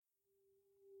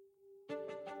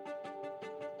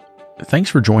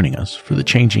Thanks for joining us for the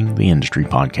Changing the Industry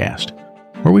podcast,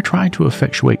 where we try to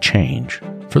effectuate change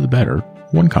for the better,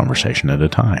 one conversation at a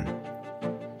time.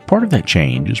 Part of that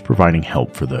change is providing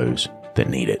help for those that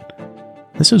need it.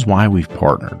 This is why we've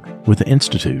partnered with the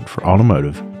Institute for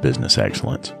Automotive Business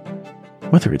Excellence.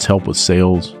 Whether it's help with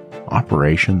sales,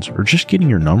 operations, or just getting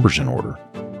your numbers in order,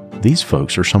 these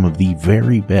folks are some of the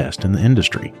very best in the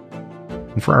industry.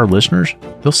 And for our listeners,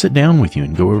 they'll sit down with you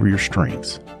and go over your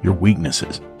strengths, your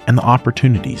weaknesses, and the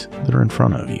opportunities that are in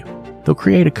front of you. They'll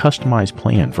create a customized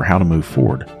plan for how to move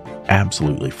forward,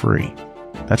 absolutely free.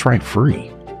 That's right, free.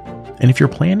 And if your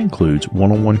plan includes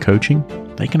one-on-one coaching,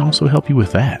 they can also help you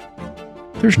with that.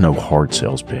 There's no hard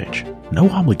sales pitch, no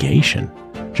obligation,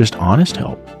 just honest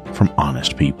help from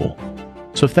honest people.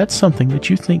 So if that's something that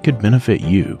you think could benefit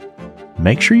you,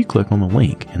 make sure you click on the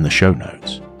link in the show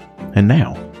notes. And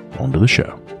now, on to the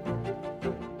show.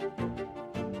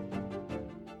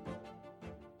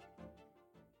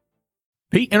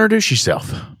 Pete, introduce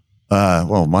yourself.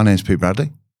 Well, my name's Pete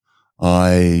Bradley.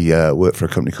 I work for a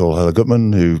company called Heller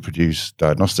Gutman, who produce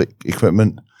diagnostic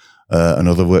equipment and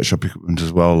other workshop equipment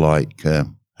as well, like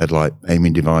headlight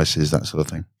aiming devices, that sort of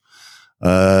thing.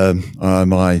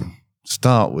 My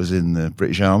start was in the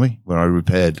British Army, where I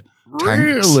repaired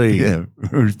tanks. Really? Yeah,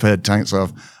 repaired tanks.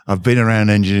 I've been around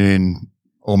engineering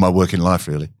all my working life,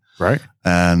 really. Right.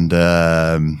 And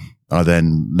I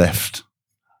then left,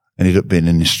 ended up being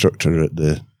an instructor at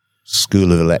the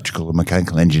School of Electrical and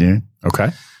Mechanical Engineering. Okay.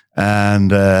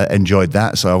 And enjoyed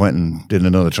that. So I went and did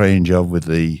another training job with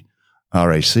the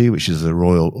RAC, which is the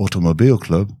Royal Automobile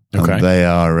Club. Okay. And they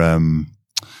are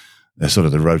they're sort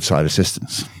of the roadside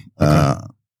assistants. Okay.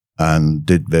 And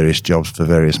did various jobs for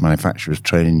various manufacturers,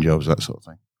 training jobs, that sort of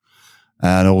thing.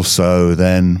 And also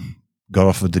then got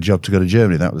offered the job to go to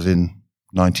Germany. That was in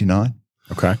 99.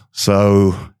 Okay.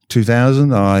 So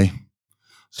 2000, I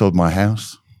sold my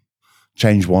house,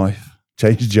 changed wife,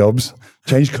 changed jobs,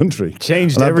 changed country.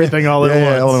 Changed everything all at once.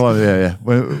 Yeah, all at once. Yeah.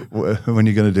 When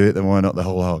you're going to do it, then why not the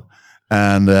whole hog?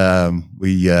 And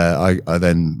I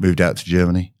then moved out to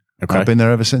Germany. Okay. I've been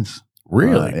there ever since.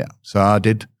 Really? Yeah. So I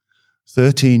did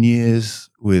 13 years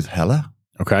with Heller.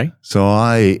 Okay. So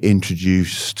I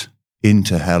introduced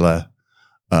into Heller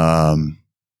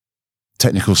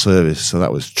technical service. So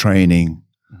that was training,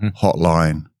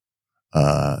 hotline,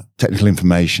 technical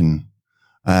information,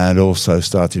 and also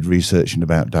started researching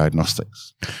about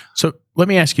diagnostics. So let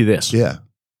me ask you this. Yeah.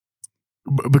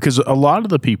 Because a lot of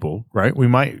the people, right, we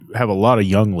might have a lot of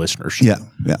young listeners. Yeah.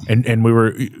 Yeah. And we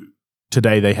were,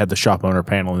 today they had the shop owner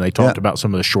panel and they talked about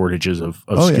some of the shortages of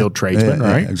skilled tradesmen,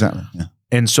 right? Yeah, exactly. Yeah.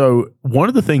 And so one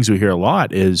of the things we hear a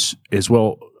lot is,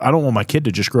 well, I don't want my kid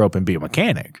to just grow up and be a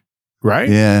mechanic, right?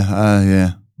 Yeah.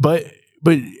 Yeah. But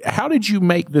how did you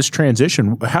make this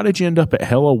transition? How did you end up at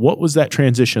Heller? What was that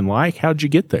transition like? How did you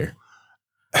get there?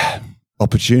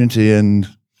 Opportunity and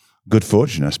good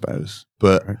fortune, I suppose.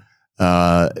 But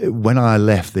when I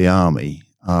left the Army,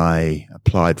 I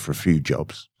applied for a few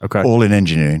jobs, all in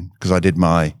engineering, because I did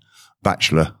my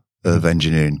Bachelor of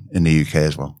Engineering in the UK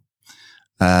as well.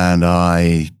 And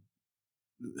I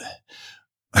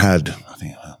had, I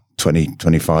think, 20,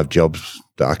 25 jobs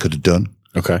that I could have done.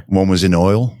 Okay. One was in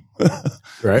oil.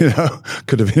 Right.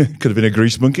 Could have been a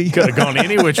grease monkey. Could have gone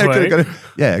any which way.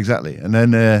 Yeah, exactly. And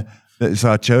then so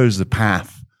I chose the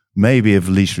path maybe of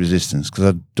least resistance, because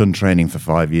I'd done training for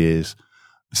 5 years,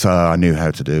 so I knew how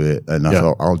to do it. And I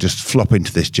thought I'll just flop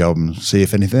into this job and see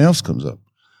if anything else comes up.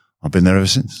 I've been there ever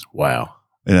since. Wow.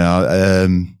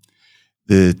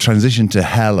 The transition to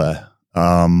Heller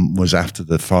was after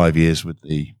the 5 years with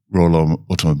the Royal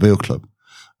Automobile Club,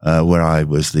 where I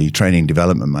was the training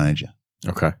development manager.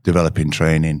 Okay. Developing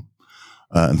training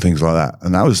and things like that.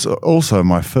 And that was also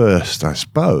my first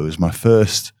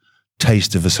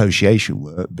taste of association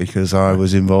work, because I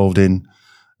was involved in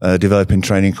developing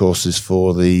training courses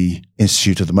for the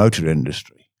Institute of the Motor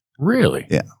Industry. Really?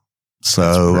 Yeah.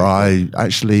 So I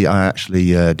actually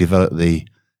developed the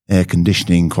air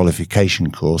conditioning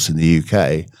qualification course in the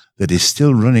UK that is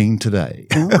still running today.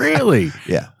 Really?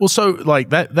 Yeah. Well, so like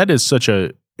that is such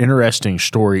a interesting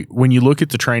story. When you look at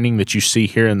the training that you see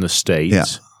here in the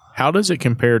States, how does it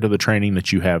compare to the training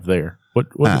that you have there? What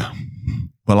well,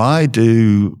 I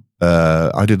do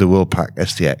the Worldpac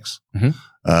STX.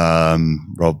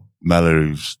 Rob Meller,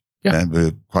 who's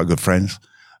we're quite good friends.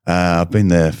 I've been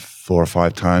there 4 or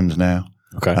 5 times now.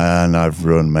 Okay. And I've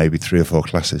run maybe 3 or 4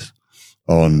 classes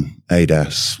on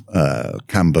ADAS,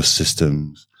 CAN bus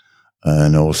systems,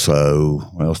 and also,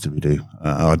 what else did we do?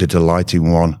 I did a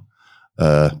lighting one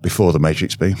before the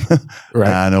Matrix Beam, right.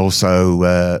 And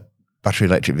also battery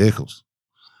electric vehicles.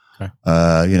 Okay.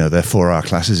 They're 4-hour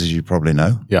classes, as you probably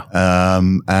know. Yeah.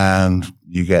 And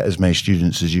you get as many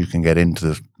students as you can get into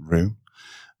the room.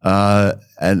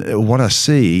 And what I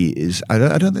see is I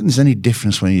don't think there's any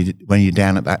difference when you're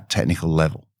down at that technical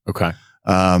level. Okay.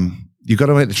 You've got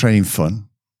to make the training fun.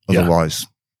 Otherwise,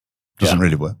 it doesn't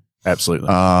really work. Absolutely.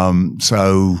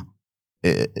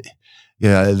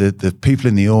 The people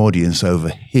in the audience over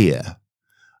here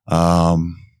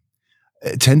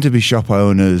tend to be shop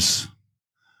owners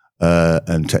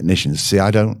and technicians. See,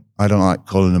 I don't like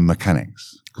calling them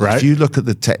mechanics. Right. If you look at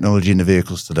the technology in the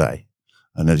vehicles today,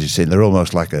 and as you've seen, they're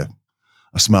almost like a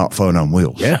smartphone on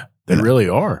wheels. Yeah, they really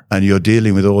are. And you're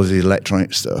dealing with all the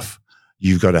electronic stuff.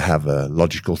 You've got to have a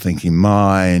logical thinking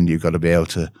mind. You've got to be able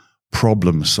to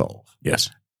problem solve.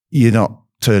 Yes. You're not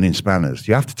turning spanners.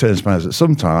 You have to turn spanners at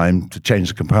some time to change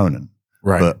the component.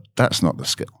 Right. But that's not the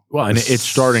skill. Well, and it's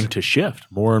starting to shift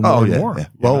more and more and more. Yeah.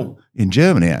 Well, in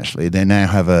Germany, actually, they now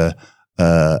have a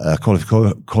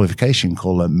qualification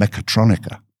called a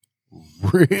mechatronica.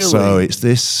 Really? So it's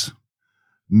this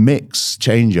mix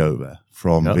changeover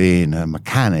from being a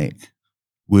mechanic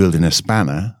wielding a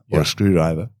spanner or a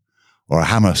screwdriver or a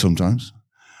hammer sometimes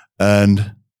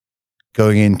and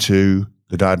going into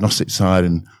the diagnostic side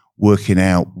and working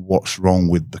out what's wrong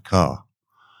with the car.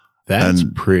 That's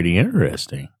pretty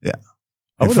interesting. Yeah.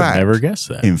 I would have never guessed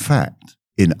that. In fact,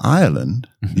 in Ireland,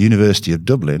 the University of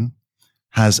Dublin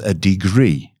has a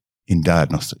degree in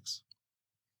diagnostics.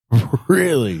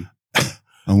 Really?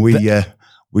 And we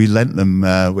lent them,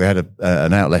 we had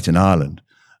an outlet in Ireland,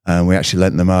 and we actually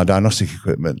lent them our diagnostic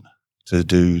equipment to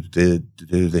do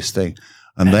this thing.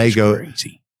 And they go,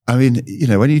 crazy. I mean,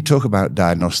 when you talk about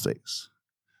diagnostics,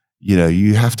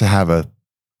 you have to have a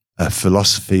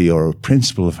philosophy or a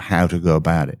principle of how to go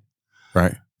about it.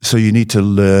 Right. So you need to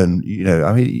learn,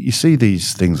 you see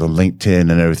these things on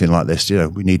LinkedIn and everything like this,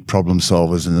 we need problem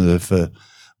solvers for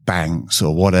banks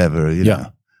or whatever,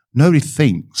 Nobody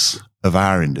thinks of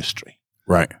our industry.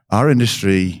 Right. Our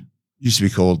industry used to be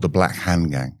called the Black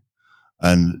Hand Gang.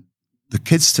 And the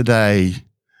kids today,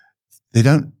 they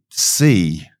don't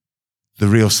see the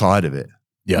real side of it.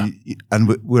 Yeah. And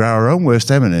we're our own worst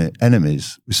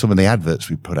enemies with some of the adverts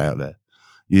we put out there.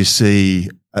 You see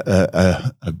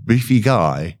a beefy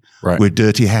guy with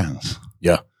dirty hands.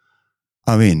 Yeah.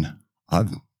 I mean, I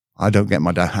don't get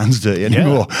my hands dirty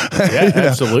anymore. Yeah,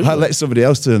 absolutely. I let somebody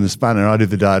else turn the spanner. I do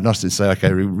the diagnostics, say,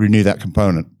 okay, renew that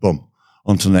component. Boom.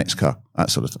 On to the next car. That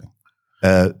sort of thing.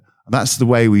 And that's the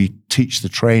way we teach the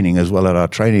training as well at our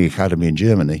training academy in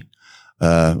Germany.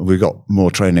 We've got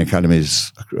more training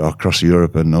academies across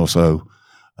Europe and also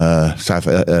South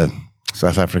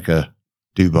Africa,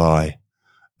 Dubai,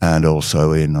 and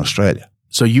also in Australia.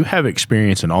 So you have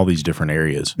experience in all these different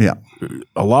areas. Yeah.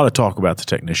 A lot of talk about the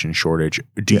technician shortage.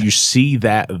 Do you see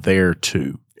that there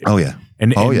too? Oh, yeah.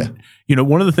 And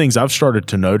one of the things I've started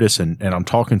to notice, and I'm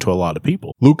talking to a lot of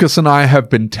people. Lucas and I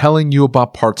have been telling you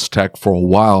about Parts Tech for a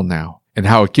while now, and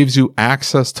how it gives you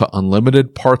access to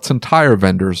unlimited parts and tire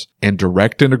vendors and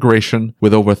direct integration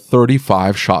with over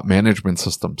 35 shop management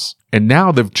systems. And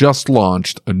now they've just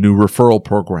launched a new referral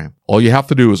program. All you have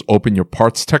to do is open your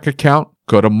Parts Tech account,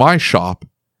 go to My Shop,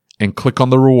 and click on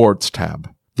the Rewards tab.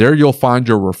 There you'll find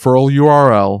your referral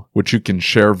URL, which you can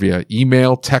share via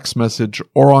email, text message,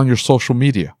 or on your social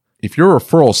media. If your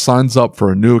referral signs up for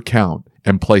a new account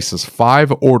and places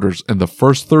 5 orders in the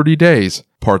first 30 days,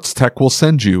 Parts Tech will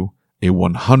send you a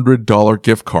 $100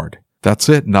 gift card. That's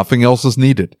it. Nothing else is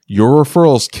needed. Your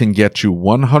referrals can get you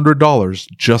 $100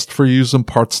 just for using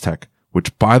Parts Tech,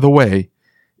 which, by the way,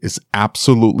 is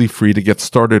absolutely free to get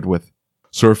started with.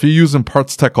 So if you're using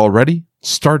Parts Tech already,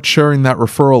 start sharing that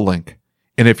referral link.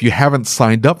 And if you haven't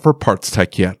signed up for Parts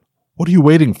Tech yet, what are you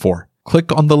waiting for?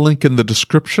 Click on the link in the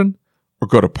description or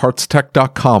go to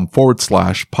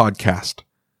partstech.com/podcast.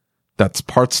 That's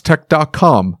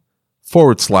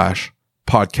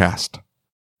partstech.com/podcast.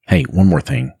 Hey, one more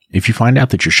thing. If you find out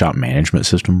that your shop management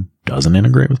system doesn't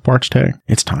integrate with Parts Tech,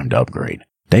 it's time to upgrade.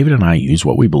 David and I use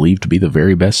what we believe to be the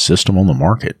very best system on the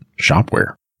market,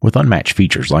 Shopware. With unmatched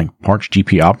features like Parts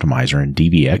GP Optimizer and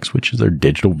DVX, which is their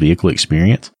digital vehicle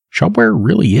experience, Shopware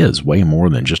really is way more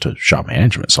than just a shop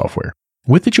management software.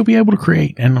 With it, you'll be able to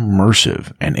create an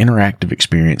immersive and interactive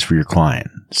experience for your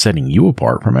client, setting you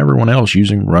apart from everyone else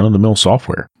using run-of-the-mill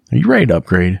software. Are you ready to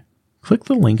upgrade? Click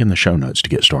the link in the show notes to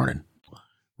get started.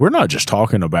 We're not just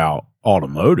talking about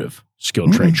automotive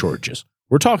skilled trade shortages.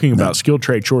 We're talking about skilled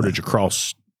trade shortage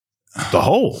across the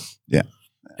whole. Yeah.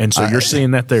 And so you're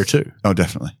seeing that there too. Oh,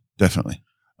 definitely. Definitely.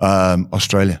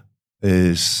 Australia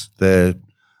they're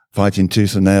fighting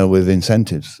tooth and nail with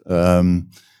incentives.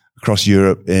 Across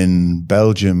Europe, in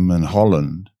Belgium and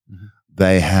Holland,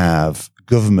 they have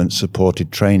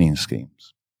government-supported training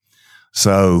schemes.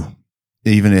 So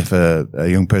even if a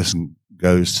young person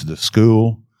goes to the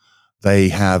school, they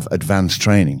have advanced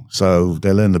training. So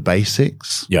they learn the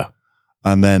basics. Yeah.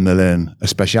 And then they learn a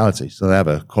speciality. So they have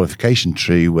a qualification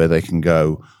tree where they can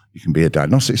go, you can be a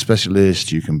diagnostic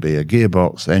specialist, you can be a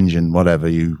gearbox, engine, whatever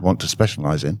you want to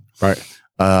specialize in. Right.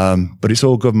 But it's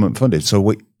all government funded.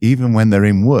 So even when they're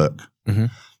in work,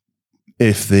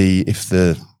 if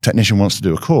the technician wants to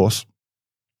do a course,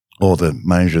 or the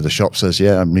manager of the shop says,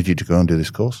 yeah, I need you to go and do this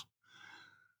course,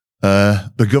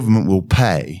 the government will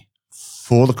pay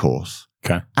for the course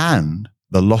and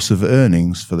the loss of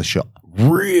earnings for the shop.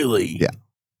 Really? Yeah.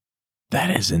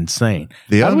 That is insane.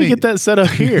 How do we get that set up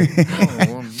here?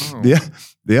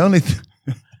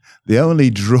 The only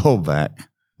drawback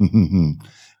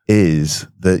is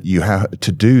that you have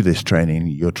to do this training.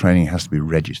 Your training has to be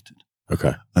registered.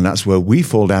 Okay. And that's where we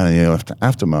fall down in the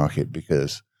aftermarket,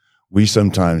 because we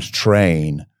sometimes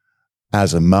train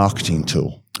as a marketing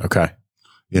tool. Okay.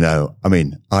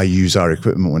 I use our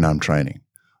equipment when I'm training.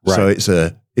 Right. So it's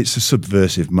a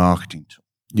subversive marketing tool.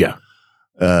 Yeah.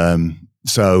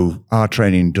 So our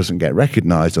training doesn't get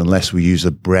recognized unless we use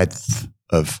a breadth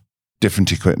of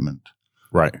different equipment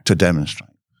to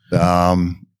demonstrate.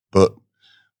 But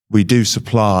we do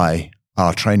supply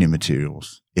our training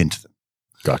materials into them.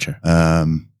 Gotcha.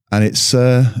 And it's,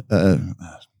 I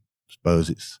suppose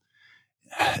it's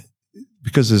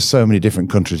because there's so many different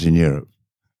countries in Europe.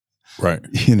 Right.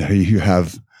 You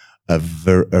have a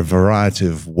variety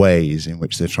of ways in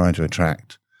which they're trying to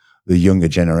attract the younger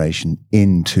generation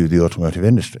into the automotive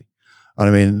industry. And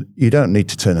I mean, you don't need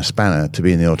to turn a spanner to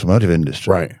be in the automotive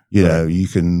industry. Right. You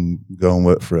can go and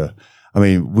work for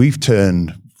we've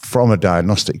turned from a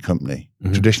diagnostic company,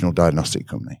 traditional diagnostic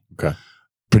company,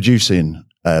 producing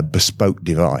a bespoke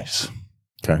device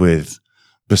with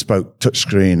bespoke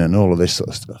touchscreen and all of this sort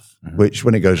of stuff, which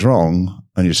when it goes wrong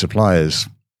and your supplier's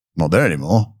not there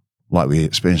anymore, like we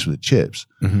experienced with the chips,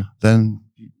 then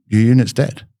your unit's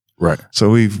dead. Right. So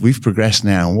we've progressed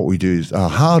now, and what we do is our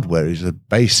hardware is a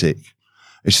basic.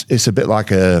 It's a bit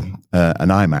like an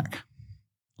iMac,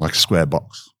 like a square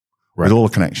box with all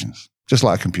the connections, just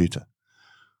like a computer.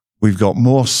 We've got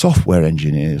more software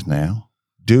engineers now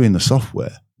doing the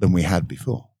software than we had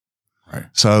before. Right.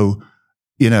 So,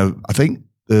 I think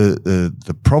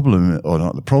the problem, or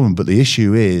not the problem, but the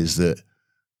issue is that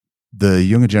the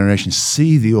younger generation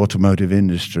see the automotive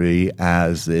industry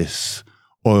as this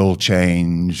oil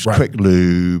change, quick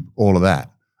lube, all of that.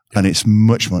 And it's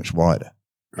much, much wider.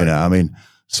 Right.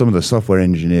 Some of the software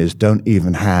engineers don't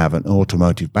even have an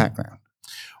automotive background.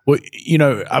 Well,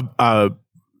 I've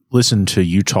listened to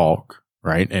you talk,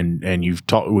 right? And we've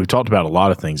talked about a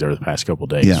lot of things over the past couple of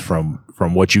days, from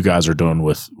what you guys are doing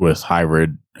with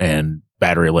hybrid and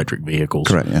battery electric vehicles.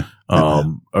 Correct, yeah.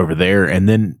 Over there. And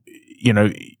then,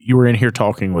 you were in here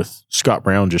talking with Scott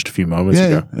Brown just a few moments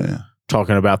ago. Yeah.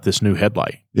 Talking about this new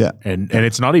headlight. Yeah. And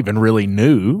it's not even really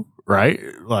new, right?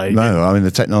 No,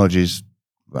 the technology's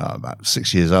about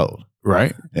 6 years old.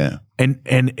 Right. Yeah. And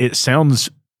it sounds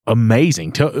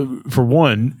amazing. For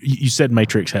one, you said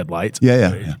matrix headlights.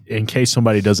 Yeah. In case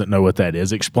somebody doesn't know what that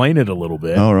is, explain it a little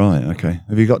bit. All right. Okay.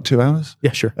 Have you got 2 hours?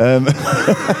 Yeah, sure.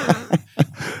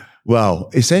 Well,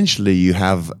 essentially you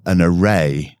have an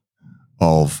array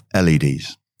of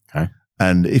LEDs. Okay.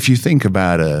 And if you think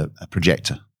about a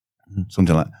projector,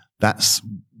 something like that's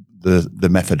the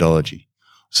methodology.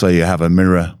 So you have a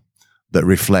mirror that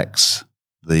reflects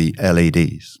the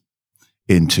LEDs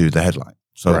into the headlight.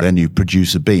 So then you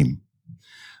produce a beam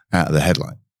out of the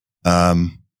headlight.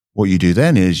 What you do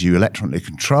then is you electronically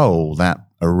control that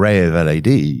array of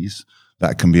LEDs.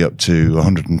 That can be up to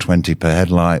 120 per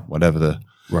headlight,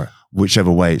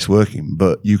 whichever way it's working.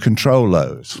 But you control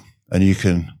those, and you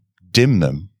can dim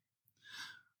them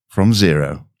from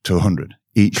 0 to 100.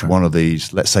 Each one of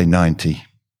these, let's say 90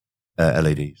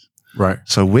 LEDs. Right.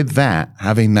 So with that,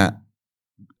 having that,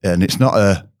 and it's not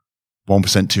a 1%,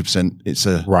 2%, it's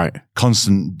a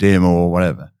constant dim or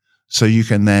whatever. So you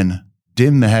can then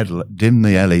dim the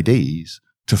LEDs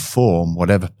to form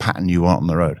whatever pattern you want on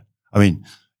the road.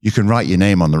 You can write your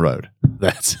name on the road.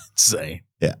 That's insane.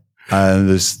 Yeah. And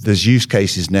there's use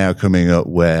cases now coming up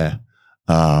where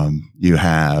you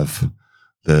have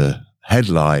the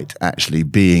headlight actually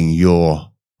being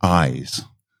your eyes,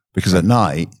 because at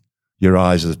night your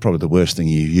eyes are probably the worst thing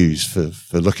you use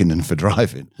for looking and for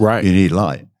driving. Right. You need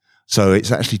light. So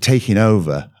it's actually taking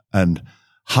over and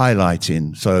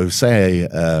highlighting. So say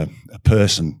a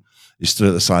person is stood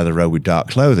at the side of the road with dark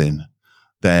clothing,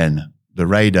 then the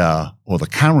radar or the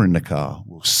camera in the car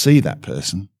will see that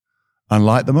person and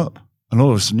light them up. And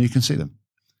all of a sudden you can see them.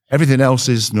 Everything else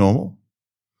is normal,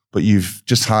 but you've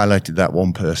just highlighted that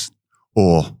one person,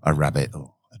 or a rabbit,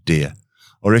 or a deer,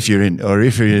 or if you're in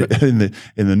the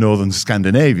northern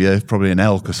Scandinavia, probably an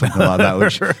elk or something like that,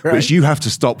 which you have to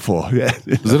stop for. Yeah.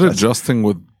 Is it adjusting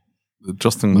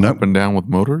up and down with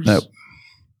motors? No.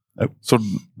 So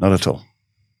not at all.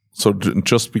 So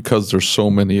just because there's so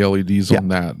many LEDs on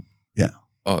that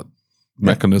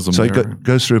mechanism, so it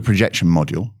goes through a projection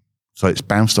module. So it's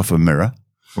bounced off a mirror,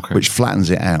 which flattens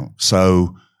it out.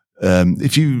 So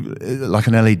if you like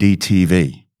an LED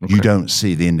TV, you don't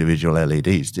see the individual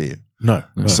LEDs, do you? No.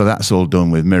 So that's all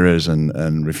done with mirrors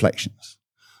and reflections.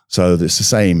 So it's the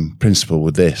same principle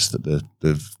with this, that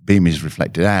the beam is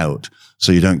reflected out,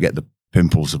 so you don't get the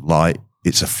pimples of light.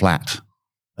 It's a flat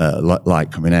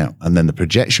light coming out. And then the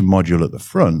projection module at the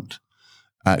front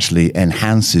actually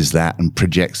enhances that and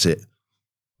projects it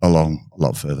along a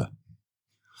lot further.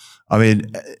 I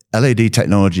mean, LED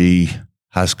technology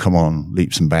has come on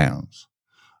leaps and bounds.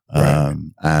 Right.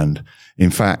 And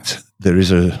in fact,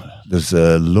 there's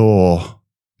a law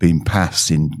being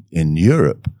passed in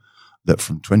Europe that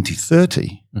from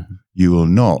 2030, you will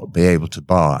not be able to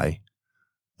buy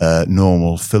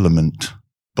normal filament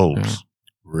bulbs. Yeah.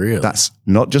 Really? That's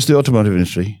not just the automotive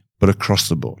industry, but across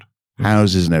the board.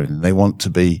 Houses and everything. They want to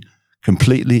be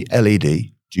completely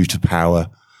LED due to power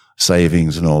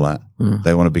savings and all that.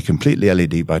 They want to be completely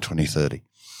LED by 2030.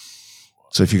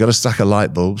 So if you've got a stack of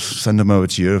light bulbs, send them over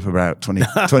to Europe about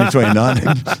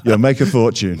 2029. You'll make a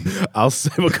fortune. I'll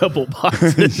save a couple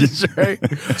boxes, right?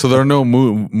 So there are no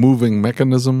moving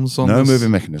mechanisms on this? No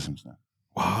moving mechanisms, no.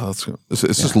 Wow, it's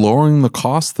just lowering the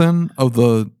cost then of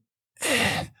the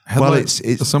headlight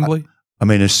assembly? I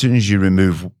mean, as soon as you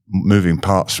remove moving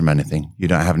parts from anything, you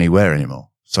don't have any wear anymore.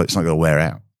 So it's not going to wear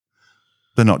out.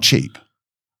 They're not cheap.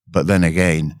 But then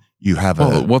again, you have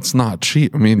what's not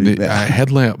cheap? I mean, a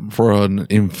headlamp for an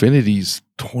Infinity's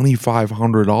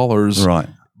 $2,500. Right.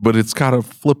 But it's got a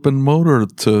flipping motor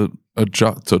to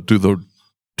adjust, to do the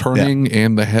turning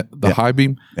and the high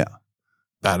beam. Yeah.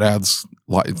 That adds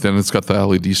light. Then it's got the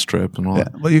LED strip and all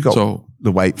that. Well, you've got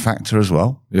the weight factor as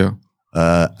well. Yeah.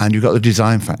 And you've got the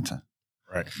design factor.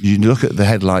 Right. You look at the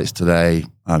headlights today,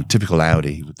 typical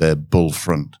Audi with their bull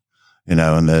front, or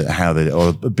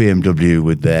BMW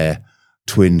with their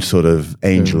twin sort of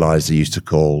angel eyes they used to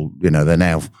call, they're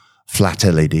now flat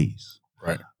LEDs.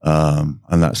 Right.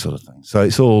 And that sort of thing. So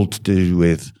it's all to do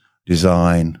with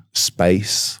design,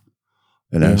 space,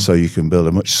 so you can build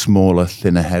a much smaller,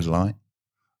 thinner headlight,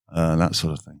 that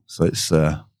sort of thing. So it's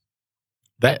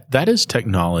that is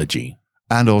technology.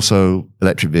 And also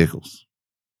electric vehicles.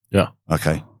 Yeah.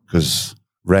 Okay. Because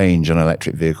range on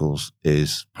electric vehicles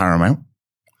is paramount.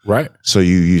 Right. So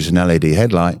you use an LED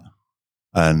headlight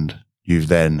and you've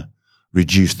then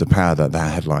reduced the power that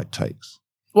headlight takes.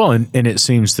 Well, and it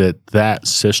seems that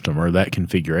system or that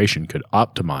configuration could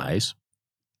optimize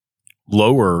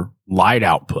lower light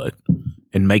output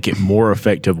and make it more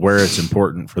effective where it's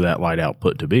important for that light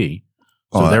output to be.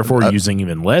 So therefore using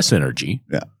even less energy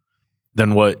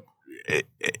than what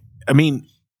I mean,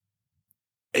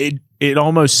 it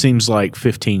almost seems like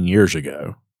 15 years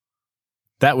ago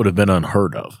that would have been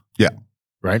unheard of. Yeah.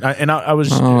 Right. I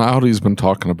was Audi's been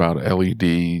talking about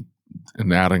LED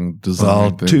and adding design.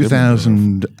 Well,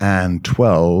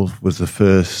 2012 was the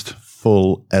first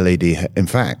full LED. In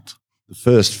fact, the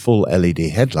first full LED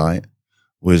headlight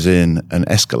was in an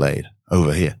Escalade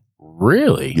over here.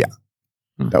 Really? Yeah.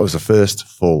 That was the first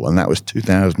full, and that was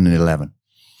 2011.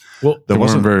 Well, they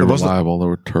weren't very reliable. They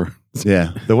were turns.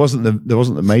 Yeah, there wasn't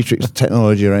the matrix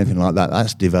technology or anything like that.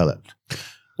 That's developed.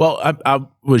 Well, I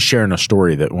was sharing a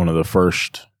story that one of the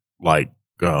first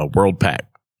World Pack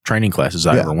training classes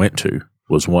I ever went to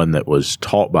was one that was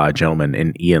taught by a gentleman,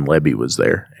 and Ian Levy was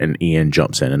there. And Ian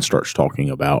jumps in and starts talking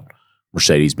about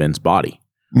Mercedes-Benz body,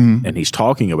 and he's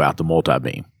talking about the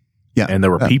multi-beam. Yeah, and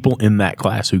there were people in that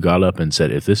class who got up and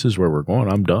said, "If this is where we're going,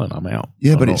 I'm done. I'm out."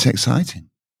 Yeah, but it's exciting.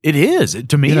 It is.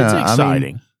 To me, it's exciting. I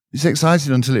mean, it's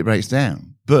exciting until it breaks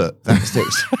down. But that's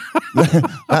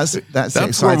that's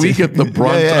exciting. Where we get the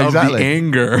brunt of the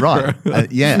anger, right?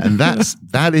 And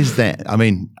that is that. I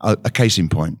mean, a case in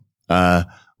point.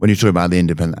 When you talk about the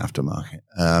independent aftermarket,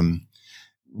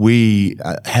 we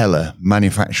Hella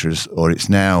manufacturers, or it's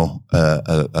now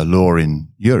a law in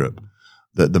Europe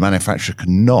that the manufacturer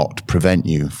cannot prevent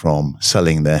you from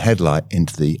selling their headlight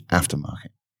into the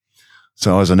aftermarket.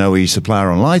 So as an OE supplier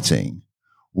on lighting,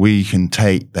 we can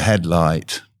take the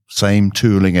headlight, same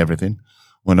tooling, everything.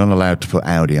 We're not allowed to put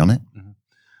Audi on it,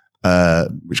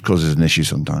 which causes an issue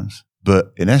sometimes.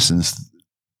 But in essence,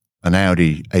 an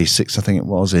Audi A6, I think it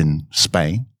was, in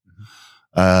Spain,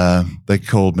 they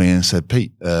called me and said,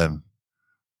 "Pete,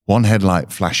 one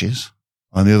headlight flashes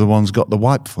and the other one's got the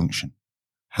wipe function.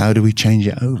 How do we change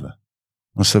it over?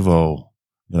 I said, well,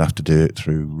 you'll have to do it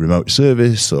through remote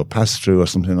service or pass through or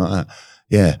something like that.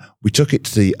 Yeah, we took it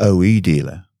to the OE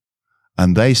dealer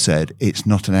and they said it's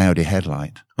not an Audi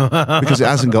headlight because it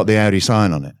hasn't got the Audi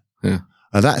sign on it. Yeah.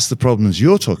 And that's the problems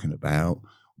you're talking about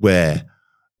where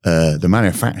the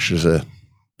manufacturers are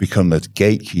become the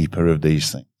gatekeeper of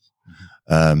these things.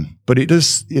 But it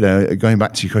does, going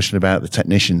back to your question about the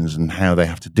technicians and how they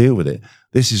have to deal with it,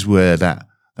 this is where that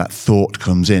thought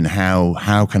comes in.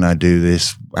 How can I do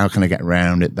this? How can I get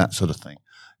around it? That sort of thing.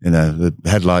 The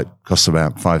headlight costs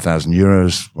about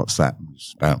 €5,000. What's that?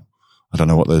 It's about, I don't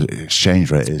know what the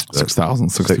exchange rate is.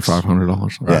 $6,000,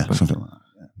 $6,500. Yeah, something like that.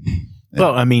 Yeah.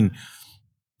 Well, I mean,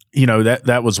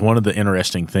 that was one of the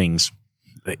interesting things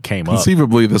that came up.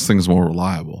 Conceivably, this thing's more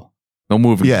reliable. No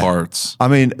moving parts. I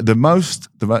mean, no moving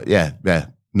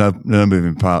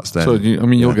parts there. So,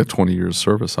 you'll get 20 years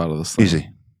service out of this thing. Easy.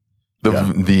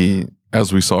 The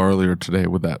as we saw earlier today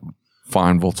with that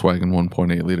fine Volkswagen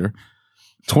 1.8 liter,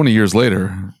 20 years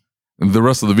later, the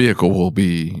rest of the vehicle will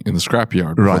be in the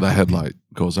scrapyard before that headlight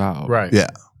goes out. Right. Yeah.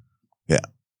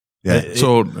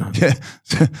 So,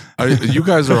 you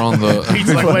guys are on the.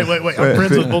 He's like, wait. I'm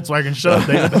friends with Volkswagen. Shut up,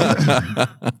 David.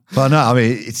 Well, no, I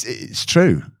mean, it's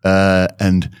true.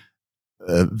 And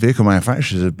vehicle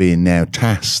manufacturers have been now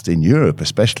tasked in Europe,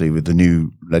 especially with the new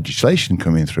legislation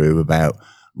coming through about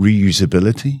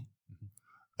reusability,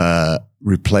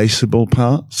 replaceable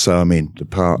parts. So, I mean, the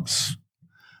parts,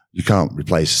 you can't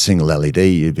replace a single LED.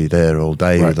 You'd be there all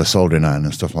day with a soldering iron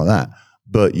and stuff like that.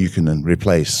 But you can then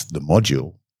replace the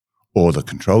module or the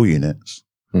control units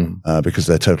because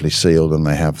they're totally sealed and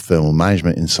they have thermal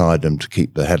management inside them to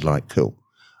keep the headlight cool.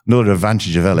 Another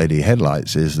advantage of LED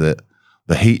headlights is that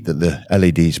the heat that the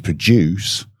LEDs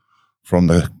produce from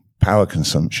the power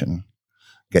consumption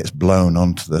gets blown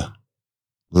onto the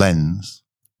lens,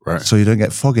 right? So you don't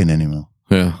get fogging anymore.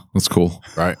 Yeah, that's cool.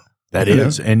 Right. That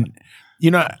is. And,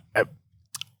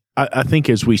 I think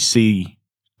as we see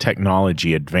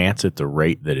technology advance at the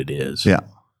rate that it is,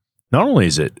 not only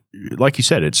is it, like you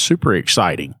said, it's super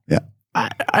exciting. Yeah.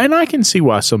 And I can see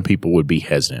why some people would be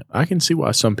hesitant. I can see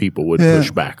why some people would push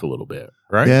back a little bit,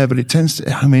 right? Yeah, but it tends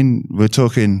to, we're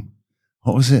talking,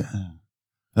 what was it?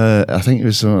 I think it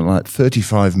was something like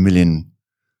 35 million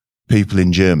people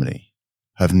in Germany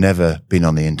have never been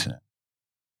on the internet.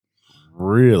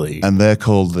 Really? And they're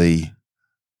called the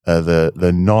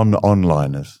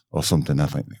non-onliners or something, I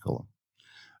think they call them.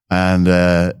 And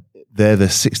they're the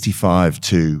 65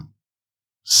 to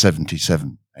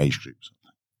 77 age groups.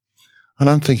 And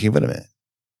I'm thinking, wait a minute,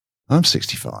 I'm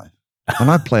 65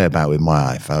 and I play about with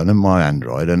my iPhone and my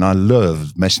Android and I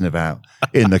love messing about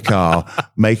in the car,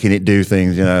 making it do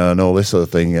things, and all this sort of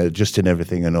thing, adjusting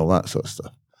everything and all that sort of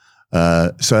stuff.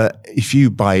 So if you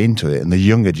buy into it, and the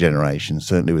younger generation,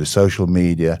 certainly with social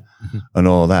media and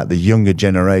all that, the younger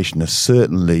generation are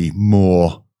certainly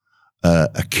more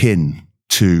akin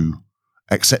to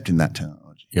accepting that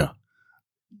technology. Yeah.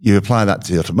 You apply that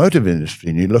to the automotive industry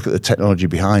and you look at the technology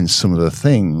behind some of the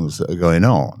things that are going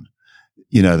on,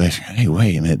 they say, hey,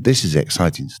 wait a minute, this is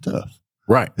exciting stuff.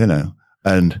 Right.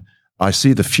 And I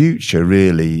see the future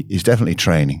really is definitely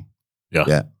training.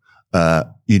 Yeah.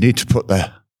 You need to put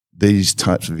these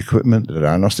types of equipment, the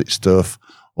diagnostic stuff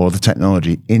or the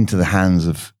technology into the hands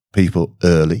of people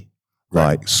early,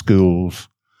 like schools,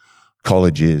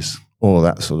 colleges, all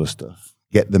that sort of stuff.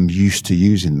 Get them used to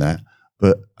using that.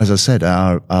 But as I said,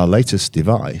 our latest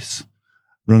device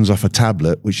runs off a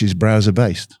tablet, which is browser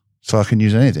based. So I can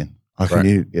use anything. I can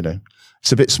use,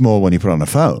 it's a bit small when you put it on a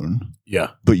phone. Yeah.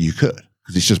 But you could,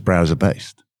 because it's just browser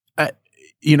based.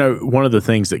 One of the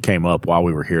things that came up while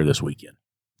we were here this weekend,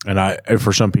 and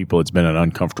for some people it's been an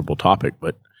uncomfortable topic,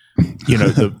 but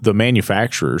the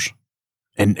manufacturers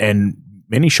and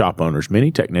many shop owners, many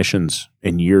technicians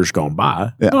in years gone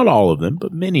by, not all of them,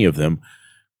 but many of them,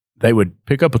 they would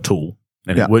pick up a tool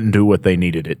and it wouldn't do what they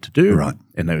needed it to do. Right.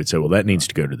 And they would say, well, that needs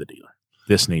to go to the dealer.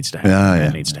 This needs to happen.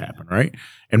 That needs to happen. Right.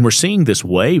 And we're seeing this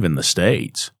wave in the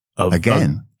States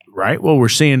again. Right. Well, we're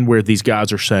seeing where these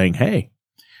guys are saying, hey,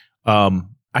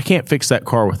 I can't fix that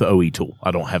car with the OE tool.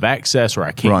 I don't have access, or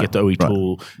I can't get the OE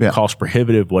tool, cost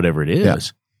prohibitive, whatever it is. Yeah.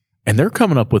 And they're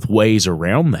coming up with ways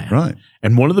around that. Right.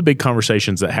 And one of the big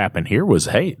conversations that happened here was,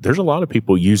 hey, there's a lot of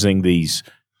people using these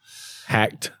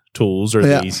hacked tools or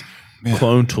these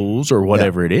clone tools or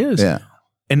whatever it is. Yeah.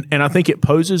 And I think it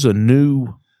poses a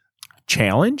new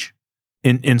challenge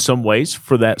in some ways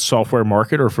for that software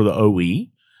market or for the OE.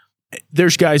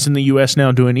 There's guys in the US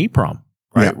now doing EEPROM,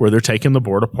 right? Where they're taking the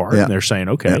board apart and they're saying,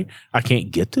 okay, I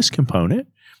can't get this component.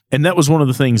 And that was one of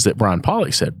the things that Brian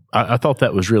Pollock said. I thought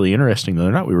that was really interesting the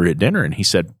other night. We were at dinner and he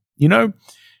said,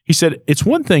 it's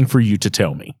one thing for you to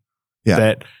tell me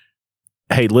that,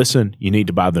 hey, listen, you need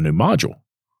to buy the new module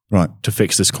to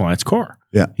fix this client's car.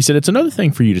 Yeah. He said, it's another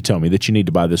thing for you to tell me that you need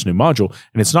to buy this new module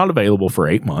and it's not available for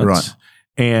 8 months. Right.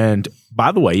 And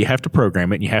by the way, you have to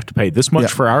program it and you have to pay this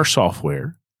much for our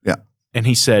software. Yeah. And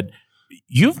he said,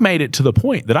 you've made it to the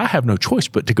point that I have no choice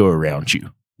but to go around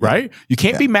you. Right? You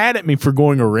can't be mad at me for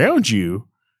going around you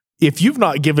if you've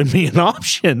not given me an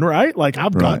option, right? Like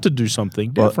I've got to do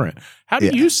something different. How do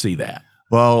you see that?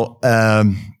 Well,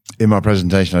 in my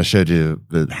presentation, I showed you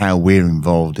how we're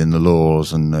involved in the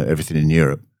laws and everything in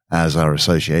Europe as our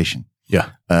association.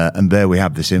 Yeah. And there we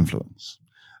have this influence.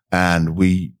 And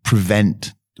we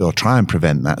prevent or try and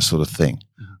prevent that sort of thing.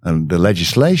 Mm-hmm. And the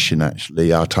legislation,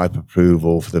 actually, our type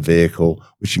approval for the vehicle,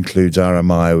 which includes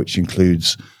RMI, which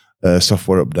includes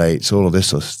software updates, all of this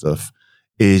sort of stuff,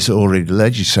 is already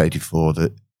legislated for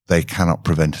that they cannot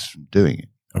prevent us from doing it.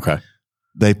 Okay.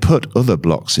 They put other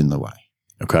blocks in the way.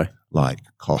 Okay. Like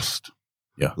cost.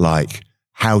 Yeah. Like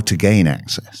how to gain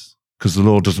access, because the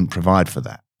law doesn't provide for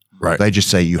that. Right. They just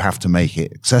say you have to make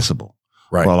it accessible.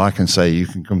 Right. Well, I can say you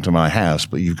can come to my house,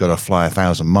 but you've got to fly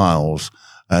 1,000 miles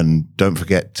and don't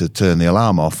forget to turn the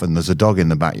alarm off and there's a dog in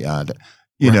the backyard.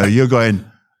 You know, you're going,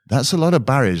 that's a lot of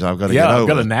barriers I've got to get over. I've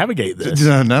got to navigate this.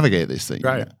 Navigate this thing.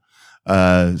 Right.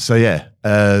 That's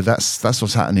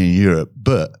what's happening in Europe.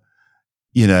 But,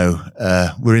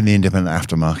 we're in the independent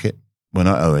aftermarket. We're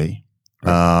not OE.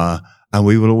 Right. And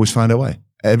we will always find a way.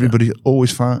 Everybody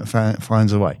always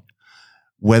finds a way.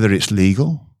 Whether it's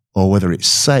legal or whether it's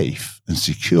safe and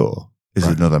secure is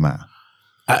another matter.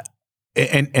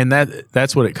 And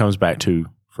that's what it comes back to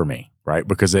for me, right?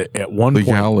 Because at one point,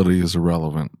 legality is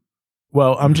irrelevant.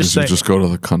 Well, I'm just saying, you just go to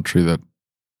the country that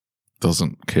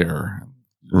doesn't care,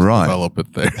 right? Develop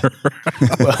it there.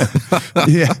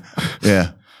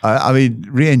 Yeah. I mean,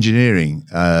 re-engineering.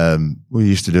 We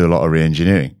used to do a lot of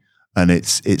re-engineering, and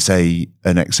it's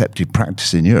an accepted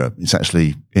practice in Europe. It's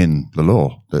actually in the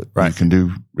law that you can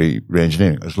do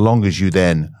re-engineering as long as you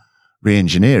then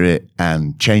re-engineer it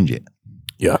and change it.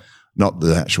 Yeah, not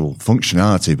the actual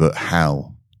functionality, but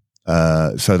how.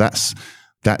 So that's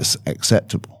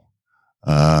acceptable.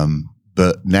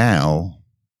 But now,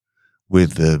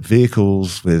 with the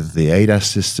vehicles, with the ADAS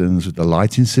systems, with the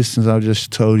lighting systems I've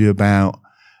just told you about,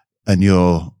 and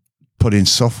you're putting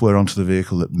software onto the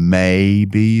vehicle that may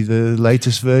be the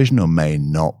latest version or may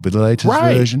not be the latest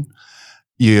version,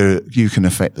 you can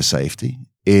affect the safety.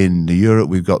 In Europe,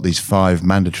 we've got these 5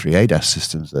 mandatory ADAS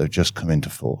systems that have just come into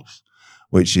force,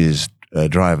 which is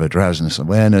driver drowsiness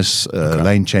awareness,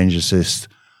 lane change assist,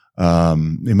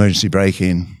 emergency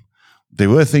braking. They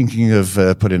were thinking of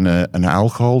putting an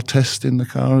alcohol test in the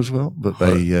car as well, but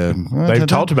they've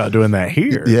talked about doing that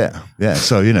here. Yeah.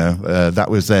 So that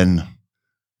was then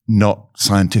not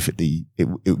scientifically it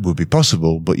would be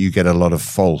possible, but you get a lot of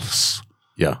false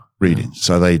readings.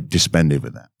 So they disbanded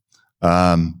with that.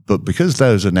 But because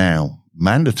those are now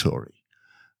mandatory,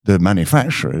 the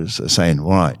manufacturers are saying,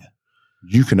 right,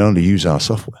 you can only use our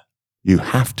software. You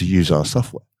have to use our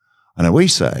software. And we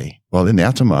say, well, in the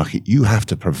aftermarket, you have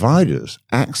to provide us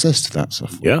access to that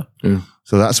software. Yeah.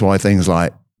 So that's why things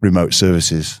like remote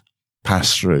services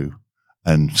pass through,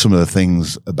 and some of the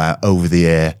things about over the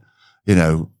air, in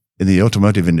the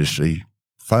automotive industry,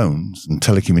 phones and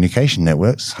telecommunication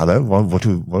networks. Hello, what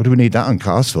do we need that on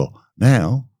cars for?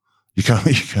 Now you can't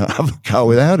have a car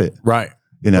without it. Right.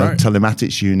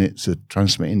 Telematics units are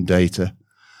transmitting data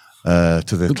to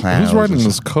the cloud. Who's writing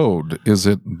this code? Is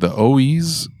it the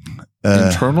OEs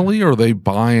internally, or are they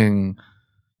buying,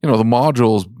 the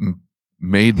modules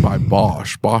made by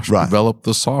Bosch? Bosch developed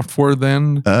the software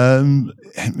then?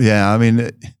 Yeah, I mean,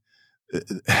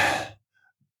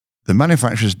 the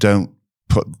manufacturers don't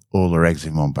put all their eggs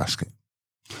in one basket.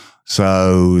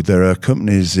 So there are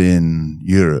companies in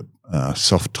Europe,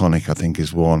 Softonic, I think,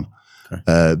 is one.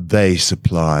 Okay. They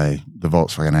supply the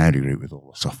Volkswagen Audi group with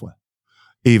all the software.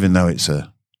 Even though it's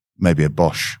maybe a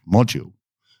Bosch module,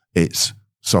 it's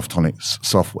Softonic's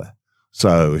software.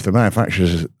 So if the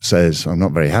manufacturer says, I'm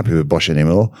not very happy with Bosch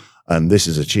anymore, and this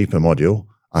is a cheaper module,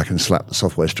 I can slap the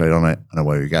software straight on it, and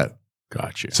away we go.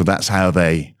 Gotcha. So that's how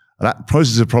that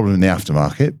poses a problem in the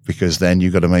aftermarket, because then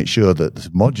you've got to make sure that the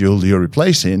module you're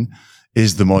replacing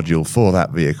is the module for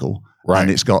that vehicle, and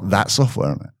it's got that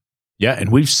software on it. Yeah,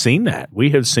 and we've seen that. We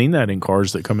have seen that in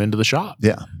cars that come into the shop.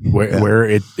 Yeah. Where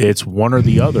it's one or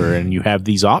the other, and you have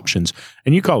these options,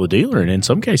 and you call the dealer, and in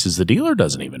some cases the dealer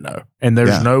doesn't even know. And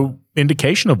there's no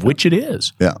indication of which it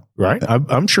is. Yeah. Right? Yeah.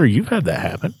 I'm sure you've had that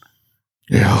happen.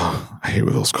 Yeah. I hate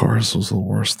with those cars. Those are the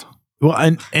worst.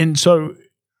 Well, and so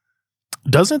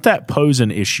doesn't that pose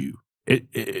an issue?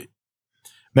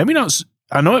 Maybe not.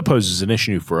 I know it poses an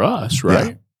issue for us,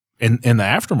 right? In the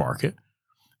aftermarket,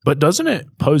 but doesn't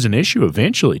it pose an issue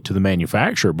eventually to the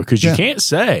manufacturer? Because you can't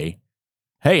say,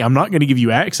 hey, I'm not going to give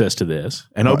you access to this.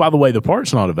 And oh, by the way, the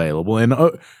part's not available. And,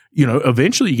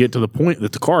 eventually you get to the point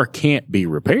that the car can't be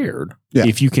repaired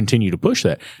if you continue to push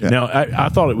that. Yeah. Now, I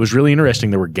thought it was really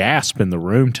interesting. There were gasps in the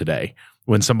room today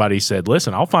when somebody said,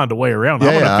 listen, I'll find a way around. I'm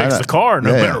going to fix the car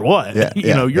no matter what.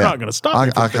 You're not going to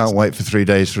stop. I can't wait for 3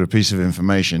 days for a piece of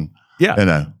information.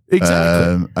 Yeah.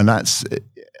 Exactly. And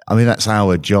that's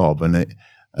our job. And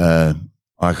like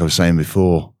I was saying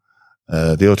before,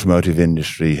 the automotive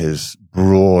industry has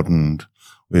broadened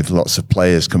with lots of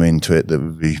players coming into it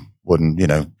that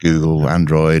wouldn't, Google,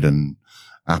 Android, and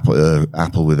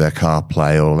Apple with their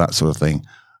CarPlay, all that sort of thing.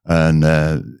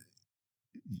 And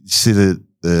see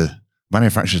the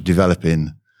manufacturers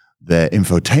developing their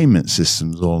infotainment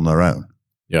systems all on their own.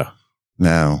 Yeah.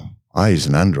 Now, I use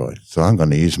an Android, so I'm going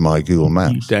to use my Google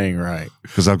Maps. You're dang right.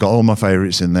 Because I've got all my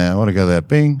favorites in there. I want to go there.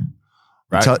 Bing.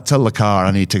 Right. Tell the car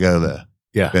I need to go there.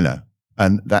 Yeah.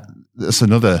 And that's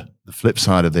the flip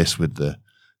side of this with the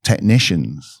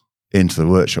technicians into the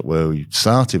workshop where we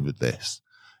started with this.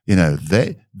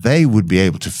 They would be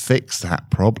able to fix that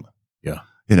problem. Yeah.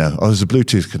 Or there's a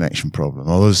Bluetooth connection problem.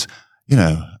 Or there's,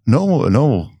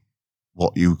 normal,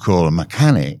 what you call a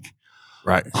mechanic.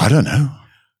 Right. I don't know.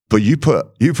 But you put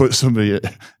somebody,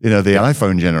 the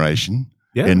iPhone generation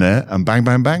in there, and bang,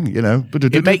 bang, bang.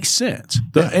 It makes sense.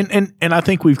 And I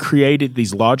think we've created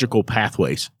these logical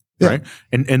pathways, right?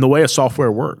 And the way a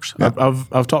software works. Yeah.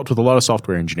 I've talked with a lot of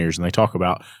software engineers, and they talk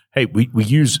about, hey, we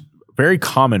use very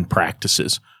common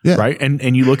practices, right?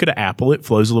 And you look at Apple, it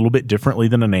flows a little bit differently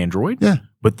than an Android. Yeah,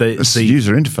 but the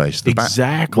user interface,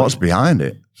 exactly what's behind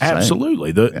it.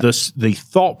 Absolutely. The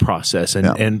thought process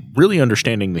and really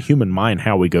understanding the human mind,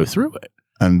 how we go through it.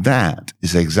 And that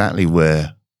is exactly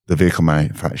where the vehicle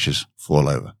manufacturers fall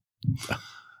over.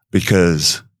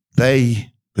 Because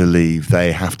they believe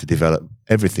they have to develop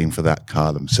everything for that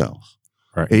car themselves.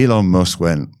 Right. Elon Musk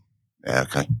went, yeah,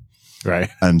 okay. Right.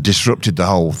 And disrupted the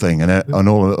whole thing. And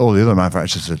all the other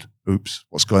manufacturers said, oops,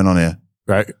 what's going on here?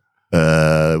 Right.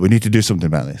 We need to do something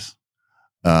about this.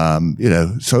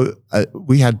 So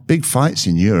we had big fights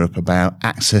in Europe about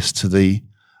access to the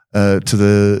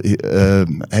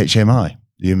HMI,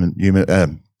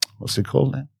 human, what's it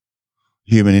called now?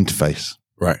 Human interface.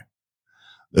 Right.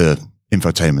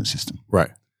 Infotainment system. Right.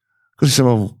 Because he said,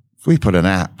 well, if we put an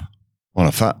app on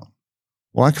a phone,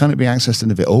 why can't it be accessed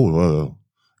in a bit? Oh,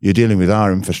 you're dealing with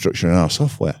our infrastructure and our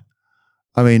software.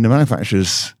 I mean, the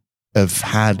manufacturers have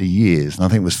had years, and I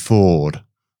think it was Ford,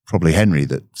 probably Henry,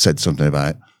 that said something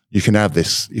about, you can have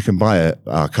this, you can buy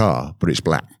our car, but it's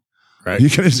black. Right.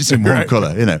 It's in one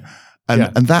color,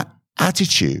 And that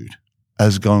attitude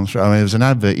has gone through. I mean, there was an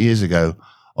advert years ago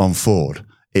on Ford.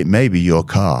 It may be your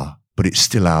car, but it's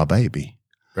still our baby.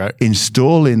 Right.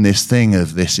 Installing this thing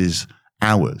of this is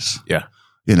ours. Yeah.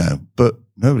 But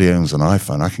nobody owns an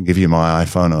iPhone. I can give you my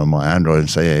iPhone or my Android and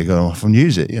say, yeah, go off and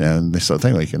use it, and this sort of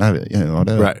thing, where you can have it,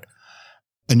 whatever. Right.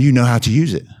 And you know how to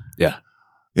use it. Yeah.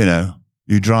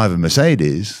 You drive a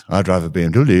Mercedes, I drive a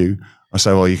BMW. I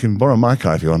say, well, you can borrow my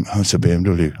car if you want. Oh, it's a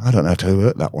BMW. I don't know how to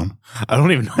work that one. I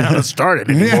don't even know how to start it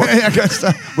anymore.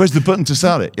 Where's the button to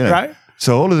start it? Right.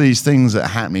 So all of these things that are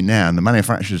happening now, and the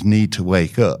manufacturers need to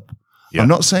wake up. Yeah. I'm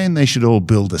not saying they should all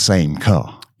build the same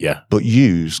car. Yeah. But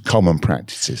use common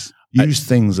practices. Use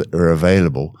things that are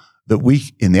available that we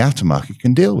in the aftermarket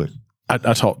can deal with.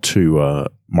 I talked to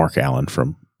Mark Allen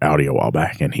from Audi a while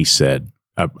back, and he said,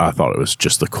 I thought it was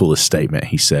just the coolest statement.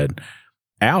 He said,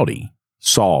 Audi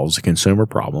solves a consumer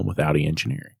problem with Audi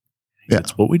engineering.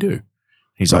 That's what we do.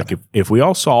 He's like, if we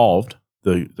all solved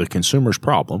the consumer's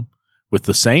problem with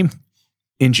the same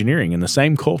engineering and the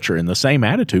same culture and the same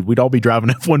attitude, we'd all be driving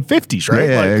F-150s, right?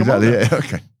 Yeah, exactly. Yeah,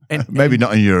 okay. And maybe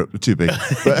not in Europe, too big.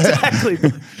 Exactly.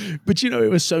 But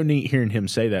it was so neat hearing him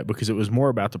say that, because it was more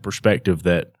about the perspective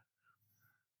that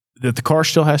the car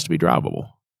still has to be drivable.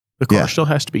 The car still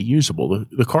has to be usable.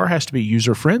 The car has to be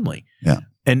user friendly. Yeah.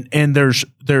 And there's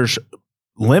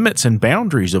limits and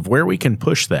boundaries of where we can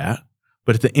push that.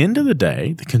 But at the end of the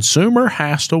day, the consumer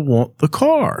has to want the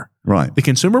car. Right. The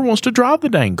consumer wants to drive the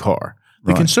dang car.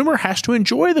 The consumer has to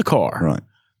enjoy the car. Right.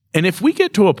 And if we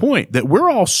get to a point that we're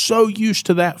all so used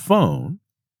to that phone,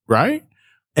 right?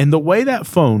 And the way that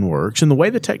phone works and the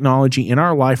way the technology in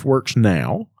our life works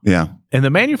now. Yeah. And the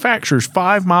manufacturer's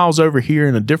 5 miles over here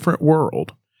in a different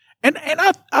world. And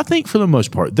I think for the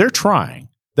most part, they're trying.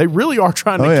 They really are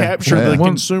trying to capture the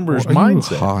consumer's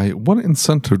mindset. What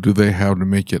incentive do they have to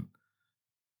make it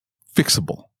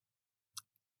fixable?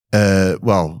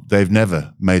 Well, they've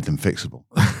never made them fixable.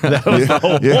 That was the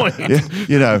whole point.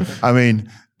 You know, I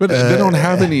mean, but they don't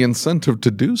have any incentive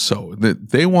to do so.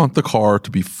 They want the car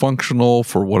to be functional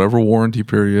for whatever warranty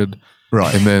period,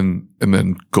 right? And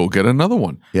then go get another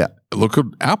one. Yeah. Look at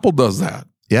Apple does that.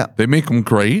 Yeah. They make them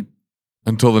great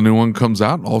until the new one comes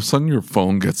out, and all of a sudden your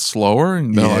phone gets slower,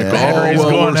 and they're like, Battery's "Oh,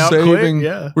 well, going out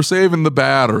quick. we're saving the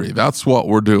battery. That's what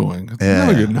we're doing." Yeah.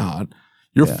 No, you're not.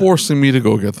 You're forcing me to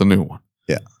go get the new one.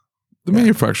 Yeah. The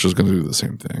manufacturer's going to do the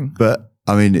same thing. But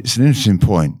I mean, it's an interesting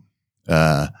point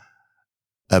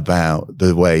about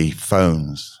the way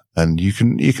phones, and you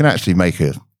can actually make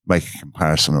a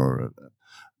comparison or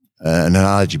an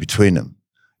analogy between them.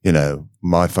 You know,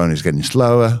 my phone is getting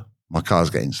slower, my car's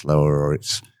getting slower, or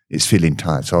it's feeling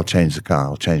tight. So I'll change the car.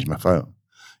 I'll change my phone.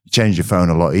 You change your phone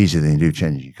a lot easier than you do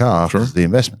changing your car because of the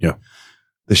investment. Yeah.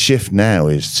 The shift now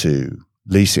is to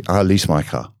lease it. I lease my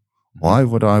car. Why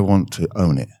would I want to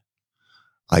own it?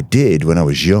 I did when I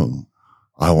was young.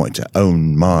 I wanted to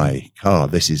own my car.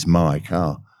 This is my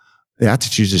car. The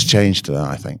attitude has changed to that,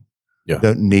 I think. Yeah. You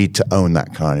don't need to own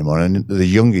that car anymore. And the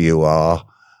younger you are,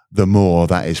 the more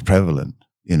that is prevalent,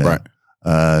 you know.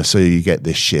 Right. So you get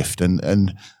this shift.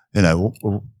 And you know,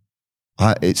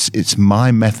 it's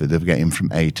my method of getting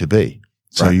from A to B.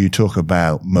 So you talk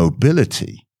about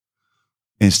mobility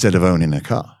instead of owning a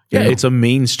car. Yeah, it's a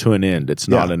means to an end. It's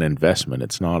not an investment.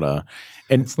 It's not a...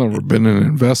 And it's never been an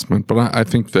investment, but I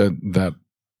think that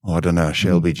I don't know.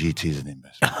 Shelby GT is an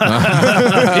investment.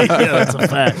 Yeah, that's a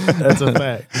fact. That's a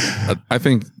fact. I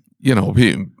think, you know,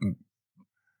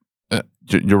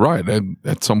 you're right.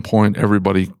 At some point,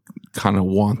 everybody kind of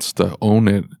wants to own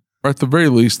it, or at the very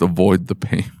least, avoid the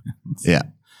payments. Yeah.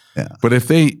 But if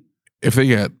they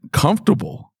get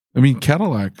comfortable, I mean,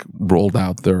 Cadillac rolled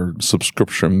out their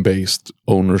subscription-based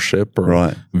ownership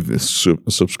or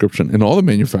subscription, and all the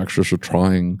manufacturers are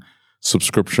trying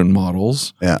subscription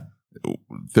models. Yeah.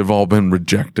 They've all been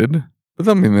rejected, but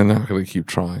I mean, they're not going to keep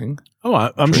trying. Oh,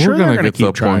 I'm sure they're going to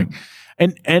keep trying.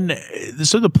 Point. And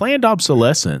so the planned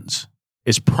obsolescence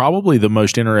is probably the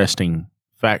most interesting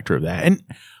factor of that. And,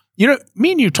 you know,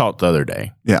 me and you talked the other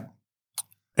day. Yeah.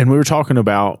 And we were talking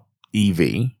about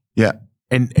EV. Yeah.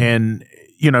 And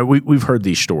you know, we've heard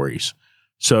these stories.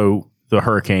 So the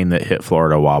hurricane that hit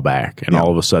Florida a while back, and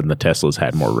all of a sudden the Teslas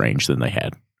had more range than they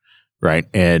had, right?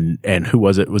 And who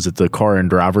was it? Was it the Car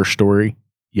and Driver story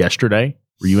yesterday?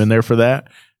 Were you in there for that?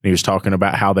 And he was talking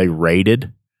about how they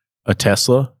rated a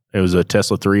Tesla. It was a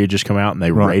Tesla 3 had just come out, and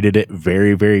they rated it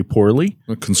very, very poorly.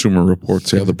 The Consumer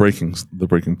Reports, the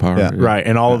braking power. Yeah. Right.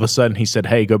 And all of a sudden he said,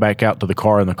 hey, go back out to the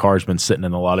car, and the car's been sitting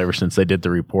in the lot ever since they did the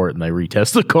report and they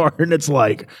retest the car. And it's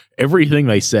like everything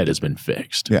they said has been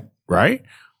fixed. Yeah. Right.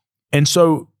 And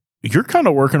so you're kind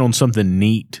of working on something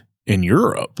neat in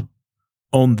Europe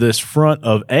on this front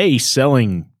of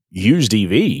selling used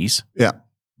EVs. Yeah.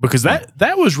 Because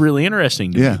that was really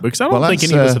interesting to me, because I don't think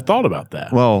any of us have thought about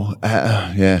that. Well,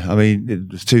 yeah. I mean,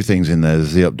 there's two things in there.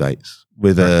 There's the updates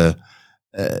with I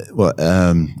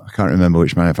can't remember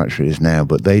which manufacturer it is now,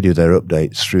 but they do their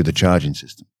updates through the charging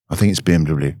system. I think it's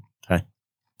BMW. Okay.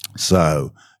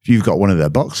 So if you've got one of their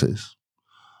boxes,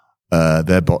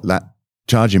 that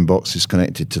charging box is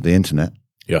connected to the internet.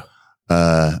 Yeah.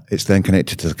 It's then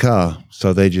connected to the car,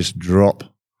 so they just drop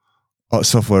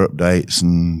software updates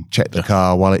and check the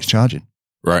car while it's charging.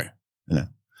 Right. You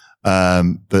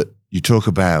know, but you talk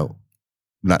about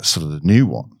that sort of the new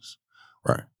ones.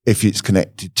 Right. If it's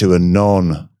connected to a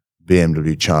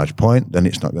non-BMW charge point, then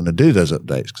it's not going to do those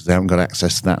updates because they haven't got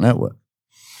access to that network.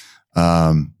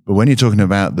 But when you're talking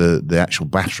about the actual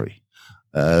battery,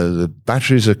 the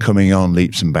batteries are coming on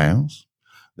leaps and bounds.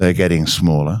 They're getting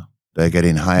smaller. They're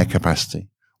getting higher capacity,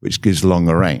 which gives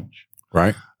longer range.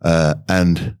 Right.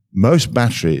 And most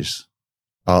batteries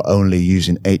are only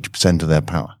using 80% of their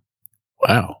power.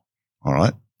 Wow. All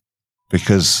right.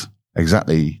 Because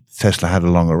exactly Tesla had a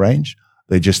longer range.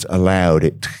 They just allowed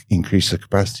it to increase the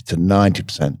capacity to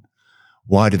 90%.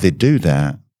 Why did they do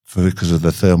that? Because of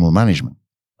the thermal management.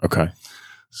 Okay.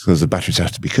 Because the batteries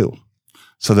have to be cooled.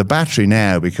 So the battery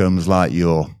now becomes like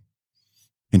your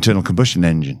internal combustion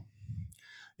engine.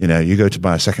 You know, you go to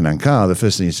buy a second-hand car, the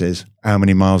first thing it says, how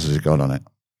many miles has it got on it?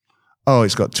 Oh,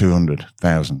 it's got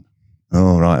 200,000.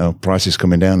 Oh, right. Oh, price is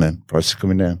coming down then. Price is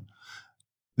coming down.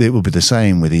 It will be the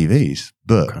same with EVs,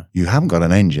 but you haven't got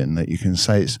an engine that you can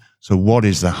say it's, so what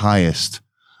is the highest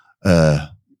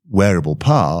wearable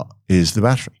part is the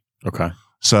battery. Okay.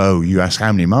 So you ask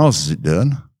how many miles has it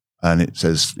done? And it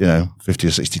says, 50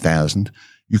 or 60,000.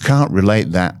 You can't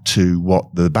relate that to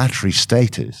what the battery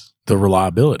state is. The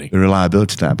reliability. The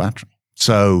reliability of that battery.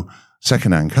 So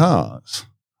second-hand cars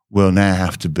will now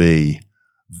have to be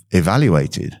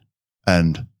evaluated,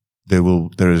 and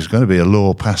there is going to be a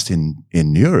law passed in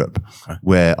Europe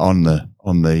where on the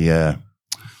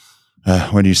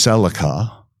when you sell the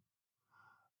car,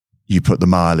 you put the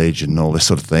mileage and all this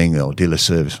sort of thing, or dealer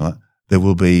service, right? There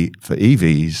will be, for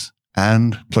EVs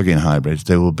and plug-in hybrids,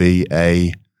 there will be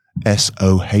a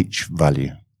SOH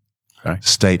value,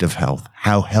 state of health.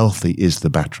 How healthy is the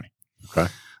battery?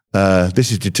 Okay.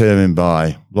 This is determined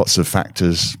by lots of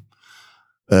factors,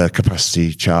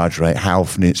 capacity, charge rate, how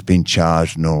often it's been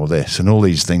charged, and all this. And all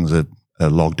these things are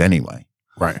logged anyway.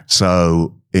 Right.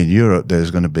 So in Europe,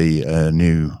 there's going to be a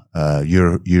new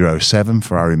Euro 7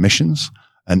 for our emissions.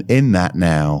 And in that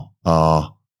now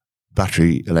are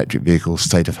battery electric vehicles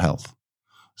state of health.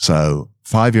 So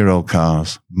 5-year-old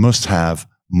cars must have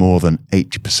more than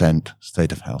 80%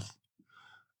 state of health.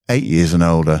 8 years and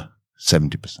older,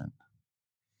 70%.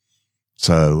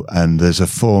 So, and there's a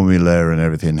formula and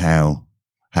everything how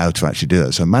to actually do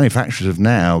that. So manufacturers have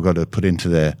now got to put into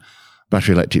their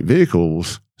battery electric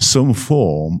vehicles some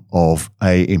form of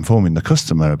informing the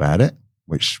customer about it,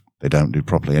 which they don't do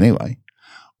properly anyway,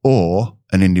 or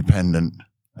an independent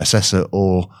assessor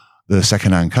or the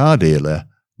second-hand car dealer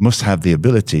must have the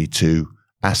ability to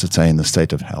ascertain the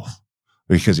state of health,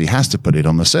 because he has to put it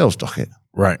on the sales docket.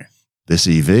 Right. This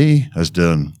EV has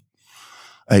done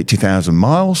 80,000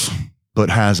 miles, but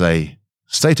has a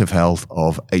state of health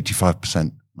of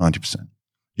 85%, 90%.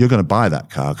 You're going to buy that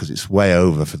car because it's way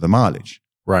over for the mileage.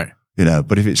 Right.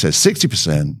 But if it says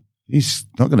 60%, he's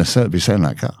not going to be selling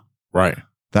that car. Right.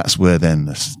 That's where then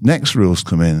the next rules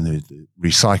come in, the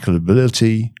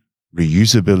recyclability,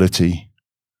 reusability,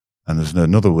 and there's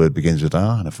another word begins with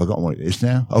R, and I've forgotten what it is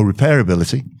now. Oh,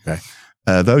 repairability. Okay.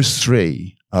 Those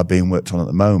three are being worked on at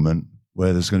the moment,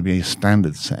 where there's going to be a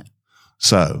standard set.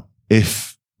 So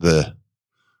if the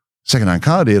second-hand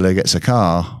car dealer gets a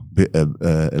car,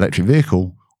 electric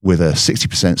vehicle with a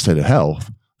 60% state of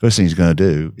health, first thing he's going to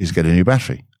do is get a new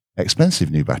battery,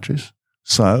 expensive new batteries.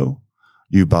 So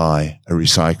you buy a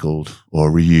recycled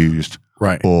or reused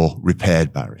or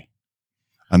repaired battery.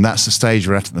 And that's the stage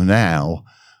we're at now,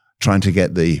 trying to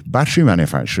get the battery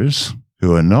manufacturers,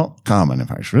 who are not car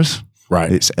manufacturers.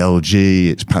 Right. It's LG,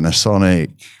 it's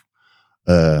Panasonic,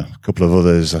 a couple of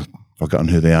others. I've forgotten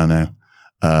who they are now.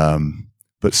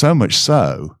 But so much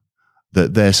so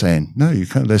that they're saying, no, you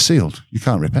can't, they're sealed. You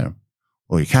can't repair them.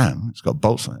 Or you can. It's got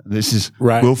bolts on it. This is,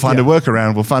 we'll find a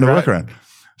workaround. We'll find a workaround.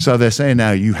 So they're saying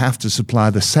now you have to supply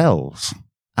the cells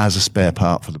as a spare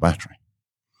part for the battery.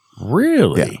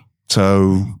 Really? Yeah.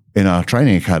 So in our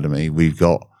training academy, we've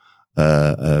got,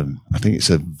 I think it's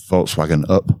a Volkswagen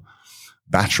Up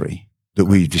battery that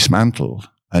we dismantled,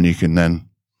 and you can then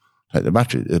take the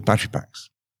battery packs.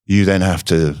 You then have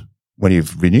to, when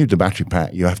you've renewed the battery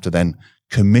pack, you have to then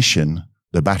commission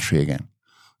the battery again.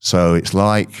 So it's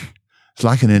like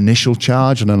an initial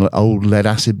charge on an old lead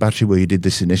acid battery where you did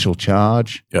this initial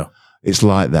charge. Yeah. It's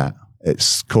like that.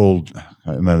 It's called, I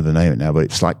can't remember the name of it now, but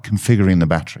it's like configuring the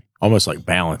battery. Almost like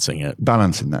balancing it.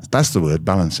 Balancing that. That's the word,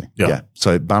 balancing. Yeah.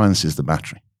 So it balances the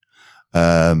battery,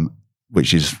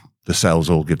 which is the cells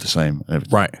all give the same.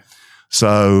 Everything. Right.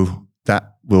 So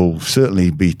that will certainly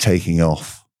be taking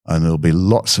off, and there'll be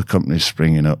lots of companies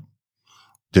springing up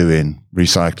doing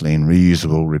recycling,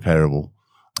 reusable, repairable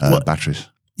batteries.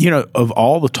 Of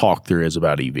all the talk there is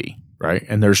about EV, right?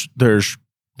 And there's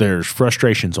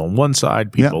frustrations on one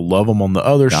side. People love them on the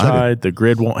other side. The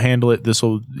grid won't handle it. This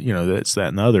will, that's that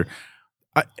and the other.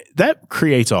 That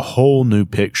creates a whole new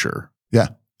picture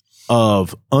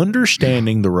of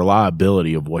understanding the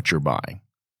reliability of what you're buying,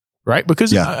 right?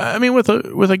 Because, I mean, with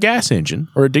a gas engine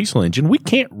or a diesel engine, we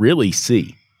can't really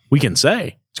see. We can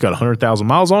say it's got 100,000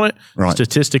 miles on it. Right.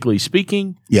 Statistically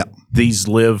speaking, these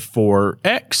live for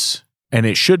X, and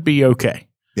it should be okay.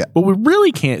 Yeah. But we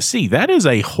really can't see. That is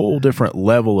a whole different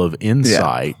level of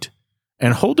insight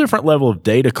and a whole different level of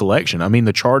data collection. I mean,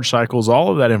 the charge cycles,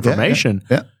 all of that information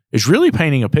is really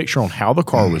painting a picture on how the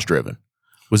car was driven.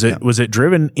 Was it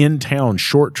driven in town,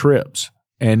 short trips?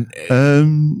 And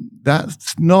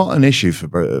that's not an issue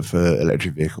for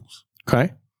electric vehicles.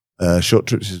 Okay. Short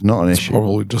trips is not an issue.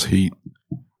 Probably just heat.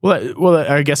 Well,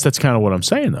 I guess that's kind of what I'm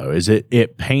saying, though, is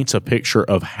it paints a picture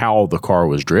of how the car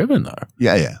was driven, though.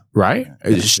 Yeah. Right?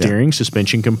 Steering,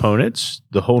 suspension components,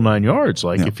 the whole 9 yards.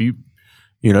 Like if you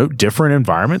different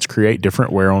environments create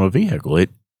different wear on a vehicle.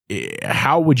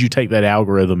 How would you take that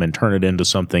algorithm and turn it into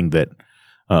something that,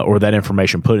 or that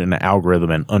information, put it in an algorithm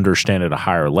and understand at a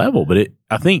higher level? But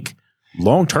I think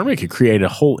long term, it could create a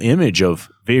whole image of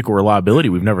vehicle reliability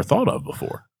we've never thought of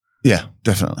before. Yeah,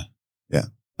 definitely. Yeah.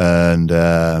 And,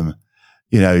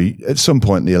 at some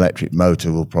point, the electric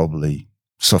motor will probably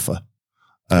suffer.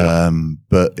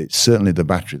 But it's certainly the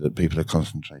battery that people are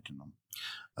concentrating on.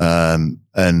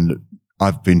 And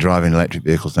I've been driving electric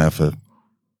vehicles now for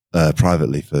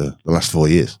privately for the last 4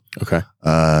 years. Okay.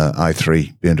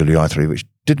 BMW i3, which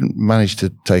didn't manage to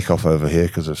take off over here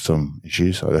because of some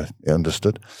issues. I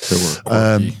understood.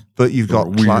 But you've got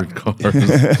weird cars.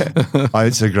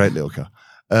 It's a great little car.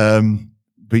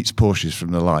 Beats Porsches from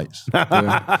the lights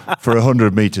for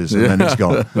 100 meters and then it's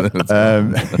gone.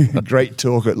 Great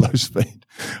torque at low speed.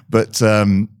 But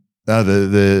the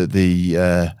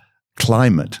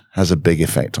climate has a big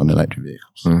effect on electric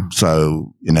vehicles.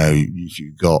 So, if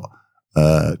you've got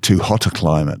too hot a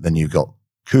climate, then you've got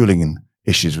cooling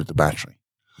issues with the battery.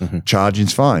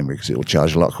 Charging's fine because it will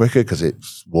charge a lot quicker because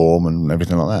it's warm and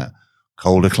everything like that.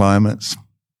 Colder climates,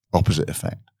 opposite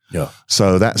effect. Yeah.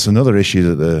 So that's another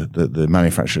issue that the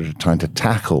manufacturers are trying to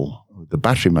tackle, the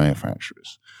battery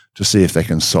manufacturers, to see if they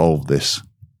can solve this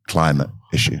climate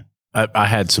issue. I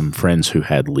had some friends who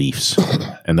had Leafs,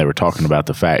 and they were talking about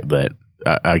the fact that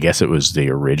I guess it was the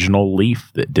original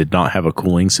Leaf that did not have a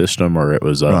cooling system, or it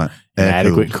was an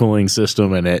adequate cooling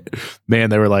system. And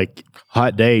they were like,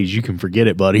 hot days, you can forget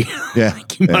it, buddy. Yeah.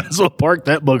 You might as well park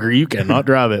that booger. You cannot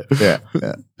drive it. Yeah.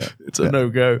 It's a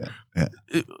no-go. Yeah.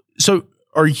 So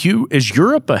is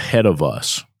Europe ahead of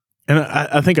us? And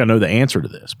I think I know the answer to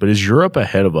this, but is Europe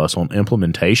ahead of us on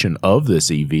implementation of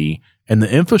this EV and the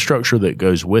infrastructure that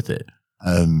goes with it?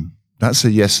 That's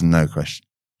a yes and no question,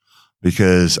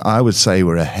 because I would say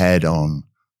we're ahead on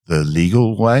the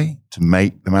legal way to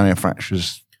make the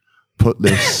manufacturers put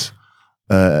this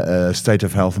state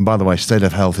of health. And by the way, state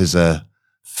of health is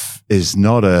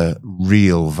not a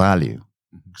real value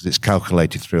because it's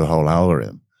calculated through a whole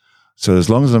algorithm. So as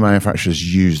long as the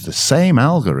manufacturers use the same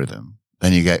algorithm,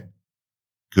 then you get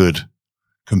good,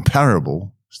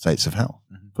 comparable states of health.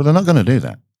 But they're not going to do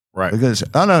that. Right. They're going to say,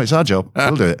 oh, no, it's our job.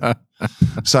 We'll do it.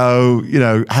 So,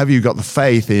 have you got the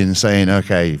faith in saying,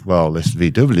 okay, well, this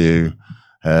VW,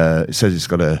 it says it's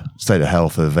got a state of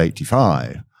health of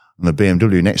 85, and the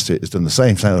BMW next to it has done the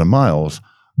same 1,000 miles,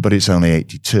 but it's only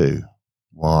 82.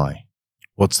 Why?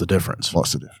 What's the difference?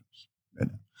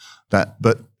 But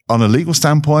on a legal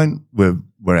standpoint,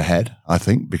 we're ahead, I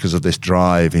think, because of this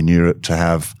drive in Europe to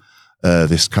have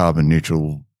this carbon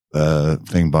neutral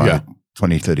thing by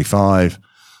 2035,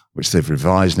 which they've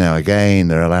revised now again.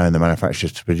 They're allowing the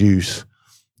manufacturers to produce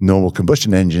normal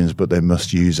combustion engines, but they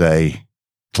must use a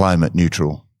climate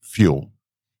neutral fuel,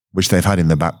 which they've had in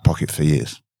their back pocket for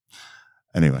years.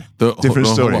 Anyway, different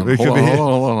story.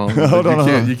 Hold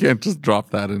on. You can't just drop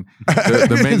that in.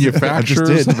 The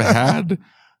manufacturers have had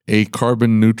a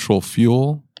carbon neutral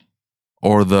fuel,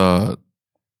 or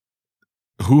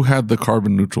who had the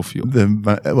carbon neutral fuel?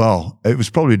 It was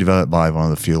probably developed by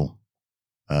one of the fuel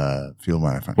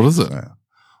manufacturers. What is it?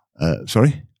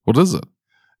 Sorry? What is it?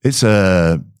 It's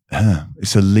a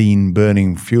lean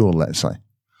burning fuel, let's say.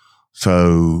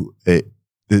 So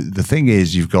the thing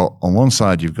is, you've got on one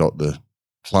side you've got the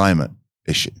climate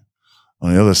issue,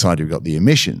 on the other side you've got the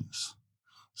emissions.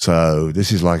 So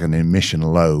this is like an emission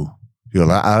low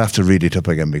fuel. I'll have to read it up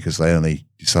again because they only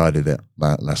decided it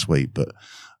last week, but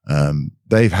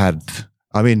they've had.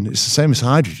 I mean, it's the same as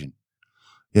hydrogen.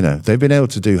 They've been able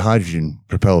to do hydrogen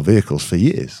propelled vehicles for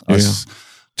years.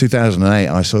 2008,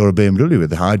 I saw a BMW with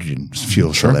the hydrogen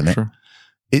fuel cell in it.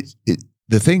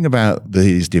 The thing about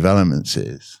these developments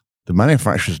is the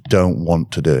manufacturers don't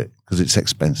want to do it because it's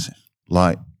expensive,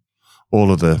 like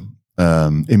all of the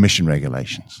emission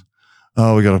regulations.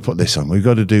 Oh, we've got to put this on. We've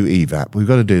got to do EVAP. We've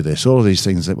got to do this. All of these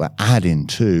things that were adding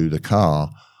to the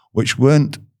car, which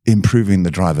weren't improving the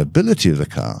drivability of the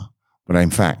car, but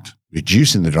in fact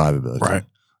reducing the drivability. Right.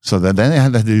 So then they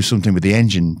had to do something with the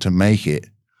engine to make it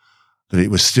that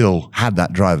it was still had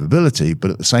that drivability,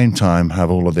 but at the same time have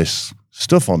all of this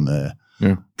stuff on there,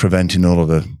 preventing all of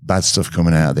the bad stuff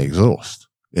coming out of the exhaust.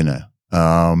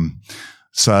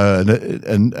 So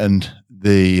the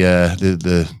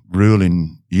rule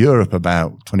in Europe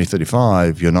about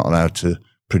 2035, you're not allowed to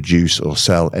produce or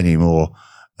sell any more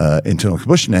internal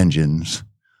combustion engines,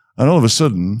 and all of a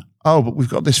sudden, but we've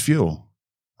got this fuel.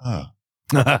 Oh.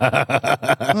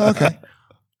 Okay.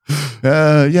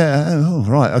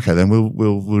 Right. Okay, then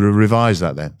we'll revise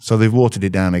that then. So they've watered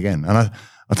it down again, and I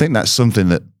think that's something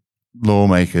that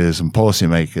lawmakers and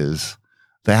policymakers,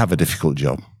 they have a difficult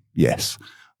job, yes,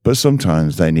 but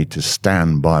sometimes they need to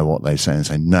stand by what they say and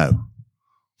say no.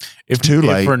 If too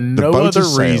late, for no other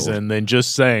reason than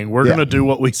just saying we're going to do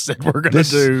what we said we're going to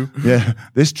do. Yeah,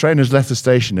 this train has left the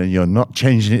station and you're not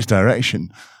changing its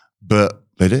direction, but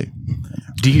they do.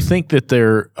 Do you think that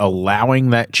they're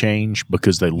allowing that change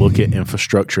because they look at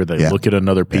infrastructure, they look at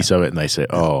another piece of it, and they say,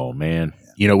 "Oh man,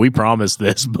 we promised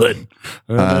this, but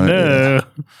no.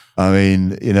 I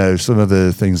mean, some of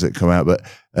the things that come out, but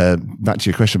back to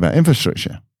your question about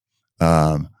infrastructure,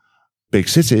 big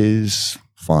cities,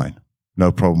 fine.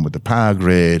 No problem with the power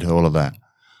grid, all of that.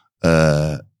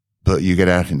 But you get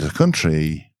out into the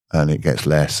country and it gets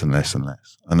less and less and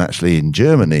less. And actually in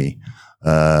Germany,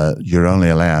 you're only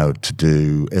allowed to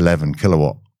do 11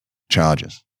 kilowatt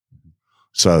chargers.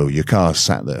 So your car's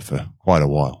sat there for quite a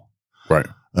while. Right.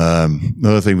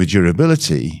 Another thing with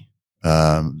durability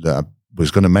that I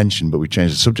was going to mention, but we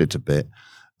changed the subject a bit.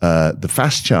 The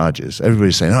fast chargers,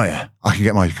 everybody's saying, oh yeah, I can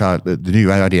get my car. The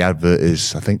new Audi advert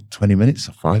is, I think, 20 minutes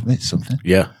or 5 minutes, something.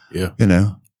 Yeah.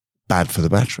 Bad for the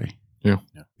battery. Yeah.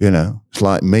 It's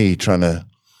like me trying to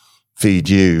feed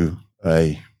you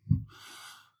a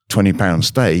 20-pound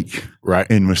steak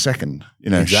in a second,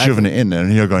 exactly. Shoving it in there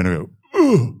and you're going to go,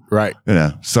 ooh. Right.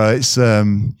 So it's,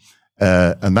 and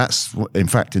that's, in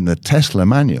fact, in the Tesla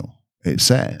manual, it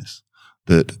says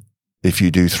that if you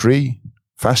do 3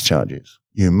 fast charges,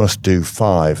 you must do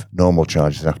 5 normal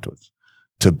charges afterwards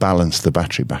to balance the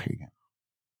battery back again.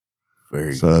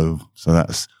 So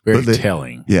that's very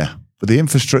telling. Yeah. But the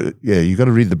infrastructure, you got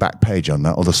to read the back page on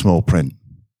that or the small print.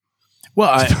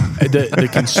 Well, the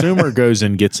consumer goes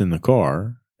and gets in the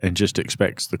car and just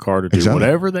expects the car to do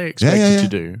whatever they expect it to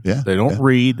do. Yeah. They don't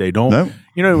read. They don't. No.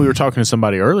 We were talking to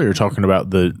somebody earlier talking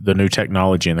about the new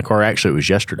technology in the car. Actually, it was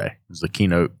yesterday. It was the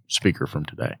keynote speaker from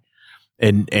today.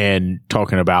 And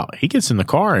talking about he gets in the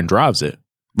car and drives it.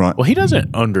 Right. Well, he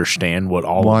doesn't understand what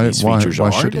all of these features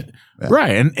are. Should he? Yeah.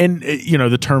 Right. And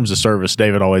the terms of service,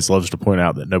 David always loves to point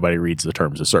out that nobody reads the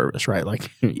terms of service, right?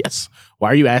 Like, yes.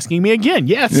 Why are you asking me again?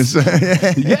 Yes.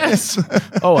 Yes.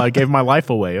 Oh, I gave my life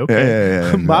away.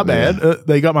 Okay. Yeah. My bad.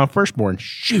 They got my firstborn.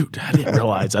 Shoot. I didn't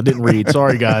realize. I didn't read.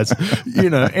 Sorry, guys.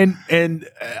 And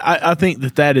I think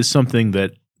that is something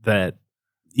that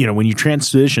when you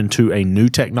transition to a new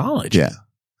technology. Yeah.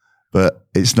 But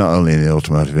it's not only in the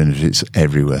automotive industry, it's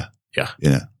everywhere. Yeah.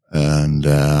 And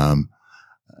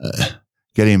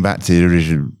getting back to the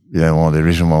original, one of the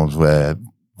original ones where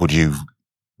would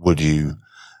you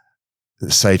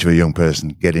say to a young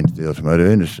person, get into the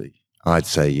automotive industry? I'd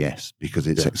say yes, because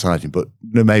it's exciting, but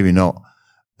maybe not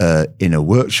in a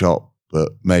workshop,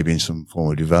 but maybe in some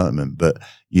form of development. But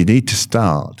you need to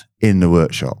start in the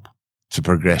workshop to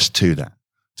progress to that,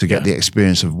 to get the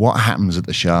experience of what happens at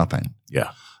the sharp end.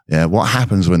 Yeah. Yeah, what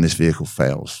happens when this vehicle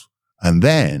fails? And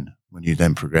then when you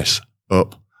then progress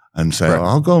up and say,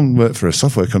 I'll go and work for a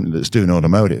software company that's doing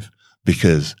automotive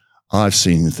because I've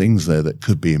seen things there that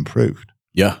could be improved.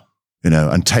 Yeah.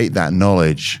 And take that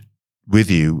knowledge with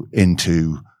you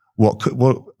into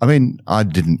I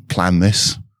didn't plan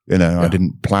this. I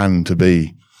didn't plan to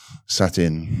be sat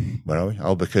in, where are we?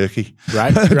 Albuquerque.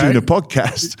 Right. Doing a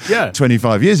podcast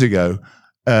 25 years ago.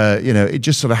 It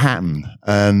just sort of happened.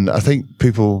 And I think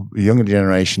people, the younger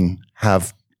generation,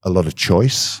 have a lot of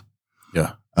choice.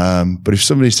 Yeah. But if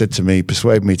somebody said to me,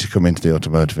 persuade me to come into the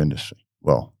automotive industry,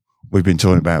 well, we've been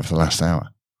talking about it for the last hour.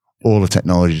 All the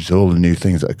technologies, all the new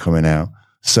things that are coming out,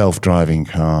 self-driving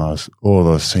cars, all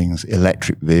those things,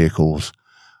 electric vehicles,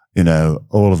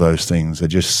 all of those things are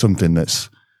just something that's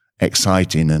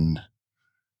exciting and,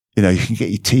 you can get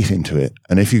your teeth into it.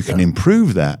 And if you can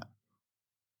improve that,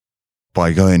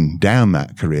 by going down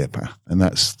that career path, and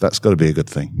that's got to be a good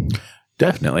thing.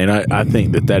 Definitely, and I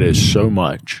think that is so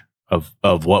much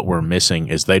of what we're missing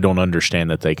is they don't understand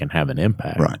that they can have an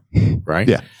impact. Right.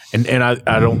 Yeah, and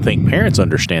I don't think parents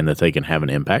understand that they can have an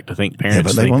impact. I think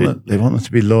parents they want them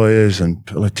to be lawyers and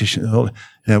politicians.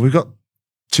 We've got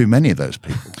too many of those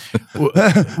people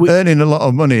earning a lot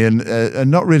of money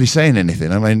and not really saying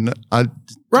anything. I mean,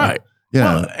 right.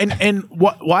 Yeah. Well, and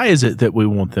why is it that we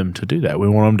want them to do that? We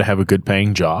want them to have a good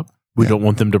paying job. We don't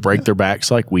want them to break their backs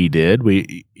like we did.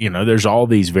 There's all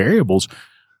these variables.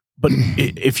 But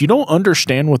if you don't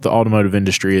understand what the automotive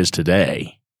industry is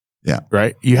today,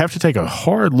 right, you have to take a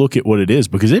hard look at what it is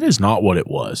because it is not what it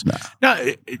was. No. Now,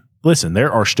 listen,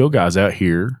 there are still guys out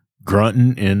here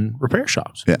grunting in repair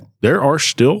shops. Yeah. There are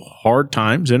still hard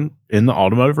times in the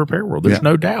automotive repair world. There's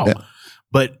no doubt. Yeah.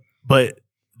 But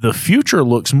the future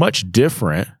looks much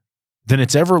different than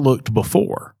it's ever looked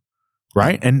before,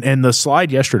 right? And the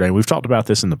slide yesterday, we've talked about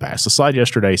this in the past. The slide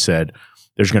yesterday said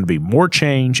there's going to be more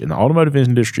change in the automotive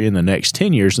industry in the next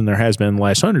 10 years than there has been in the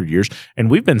last 100 years. And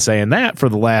we've been saying that for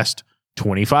the last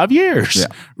 25 years,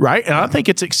 right? And I think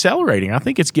it's accelerating. I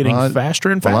think it's getting faster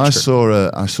and faster.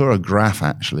 Well, I saw a graph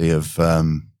actually of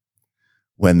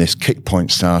when this kick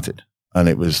point started, and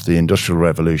it was the Industrial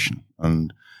Revolution.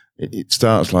 And it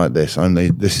starts like this, and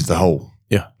this is the whole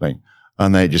thing.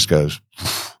 And then it just goes,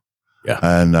 Yeah.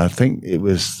 And I think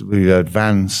we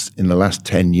advanced in the last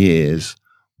 10 years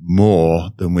more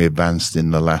than we advanced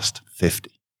in the last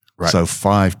 50. Right. So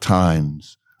 5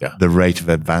 times the rate of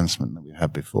advancement that we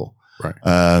had before. Right.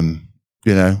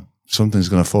 Something's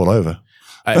going to fall over.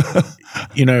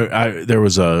 There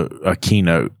was a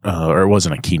keynote, or it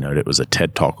wasn't a keynote, it was a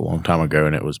TED Talk a long time ago,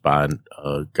 and it was by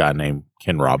a guy named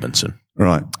Ken Robinson.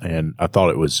 Right. And I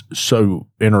thought it was so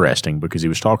interesting because he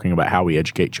was talking about how we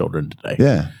educate children today.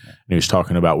 Yeah. And he was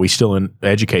talking about we still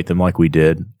educate them like we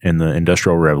did in the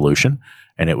Industrial Revolution.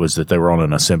 And it was that they were on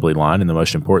an assembly line, and the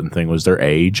most important thing was their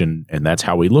age, and that's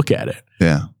how we look at it.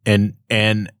 Yeah.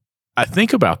 And I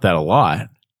think about that a lot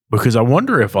because I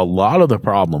wonder if a lot of the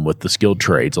problem with the skilled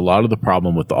trades, a lot of the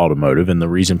problem with the automotive, and the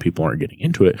reason people aren't getting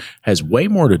into it has way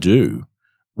more to do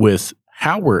with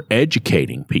how we're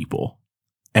educating people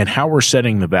and how we're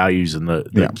setting the values and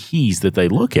the keys that they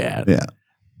look at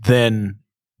than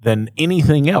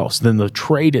anything else, than the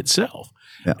trade itself.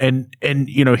 Yeah. And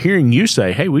hearing you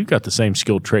say, hey, we've got the same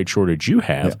skilled trade shortage you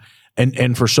have. Yeah.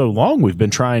 And for so long, we've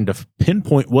been trying to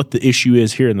pinpoint what the issue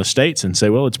is here in the States and say,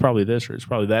 well, it's probably this or it's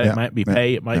probably that. Yeah. It might be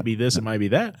pay. It might be this. It might be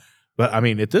that. But I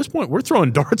mean, at this point, we're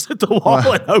throwing darts at the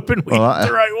wall and hoping we get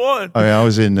the right one. I mean, I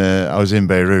was in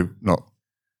Beirut.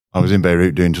 I was in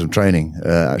Beirut doing some training,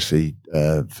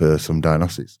 for some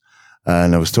diagnostics.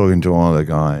 And I was talking to one of the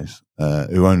guys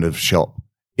who owned a shop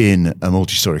in a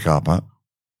multi-story car park.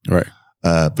 Right.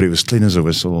 But it was clean as a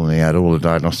whistle, and he had all the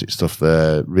diagnostic stuff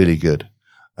there, really good.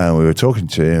 And we were talking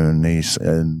to him,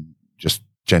 and just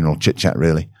general chit-chat,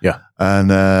 really. Yeah.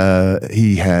 And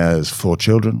he has 4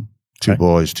 children, 2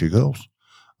 boys, 2 girls.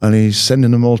 And he's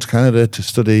sending them all to Canada to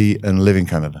study and live in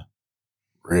Canada.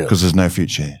 Really? Because there's no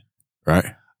future here.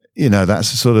 Right.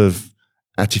 That's the sort of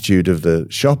attitude of the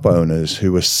shop owners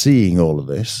who are seeing all of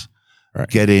this,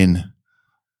 get in,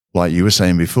 like you were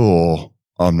saying before,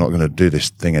 I'm not going to do this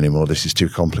thing anymore. This is too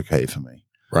complicated for me.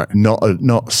 Right.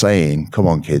 Not saying, come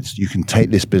on, kids, you can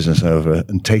take this business over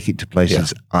and take it to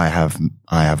places I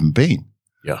haven't been.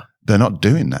 Yeah. They're not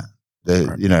doing that.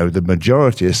 The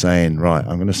majority are saying, right,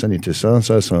 I'm going to send you to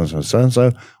so-and-so, so-and-so,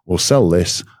 so-and-so. We'll sell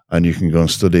this and you can go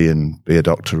and study and be a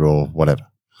doctor or whatever.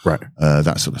 Right.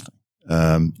 That sort of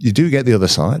thing. You do get the other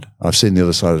side. I've seen the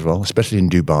other side as well, especially in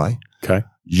Dubai. Okay.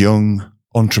 Young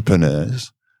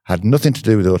entrepreneurs had nothing to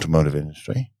do with the automotive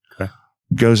industry. Okay.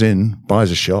 Goes in,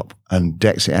 buys a shop, and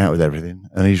decks it out with everything.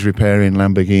 And he's repairing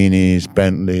Lamborghinis,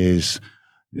 Bentleys,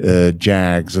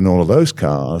 Jags, and all of those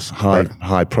cars,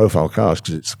 high profile cars,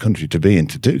 because it's a country to be in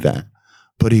to do that.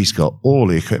 But he's got all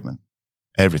the equipment,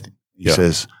 everything. He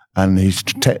says, and his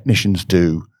technicians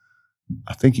do,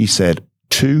 I think he said,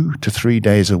 2 to 3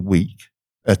 days a week,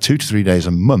 2 to 3 days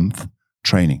a month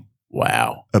training.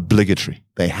 Wow. Obligatory.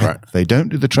 They don't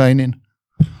do the training.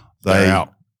 They're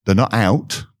not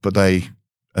out, but they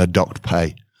docked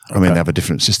pay. I mean, they have a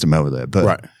different system over there,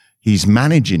 but he's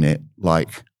managing it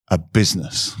like a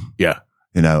business. Yeah.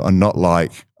 And not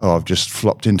like, I've just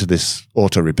flopped into this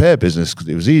auto repair business because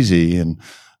it was easy and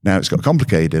now it's got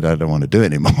complicated. I don't want to do it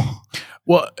anymore.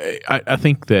 Well, I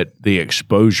think that the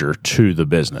exposure to the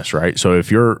business, right? So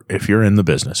if you're in the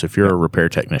business, if you're a repair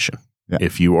technician,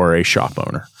 if you are a shop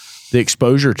owner, the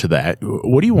exposure to that,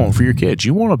 what do you want for your kids?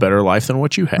 You want a better life than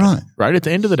what you have, right? At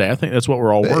the end of the day, I think that's what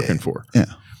we're all working for. Yeah.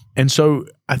 And so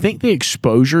I think the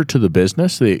exposure to the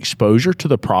business, the exposure to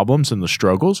the problems and the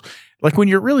struggles, like when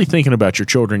you're really thinking about your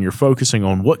children, you're focusing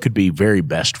on what could be very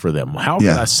best for them. How can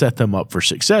I set them up for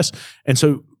success? And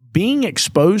so being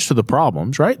exposed to the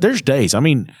problems, right? There's days, I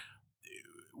mean,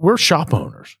 we're shop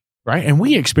owners, right? And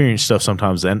we experience stuff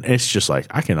sometimes and it's just like,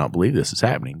 I cannot believe this is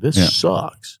happening. This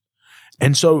sucks.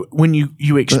 And so when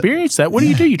you experience that, what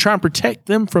do? You try and protect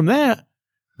them from that.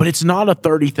 But it's not a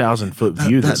 30,000 foot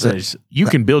view that says you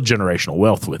can build generational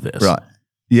wealth with this. Right.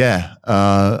 Yeah.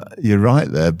 You're right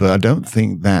there. But I don't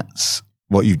think that's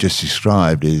what you've just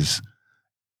described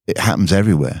it happens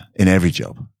everywhere in every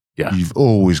job. Yeah. You've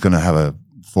always going to have a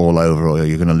fall over or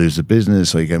you're going to lose the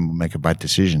business or you're going to make a bad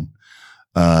decision.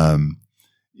 And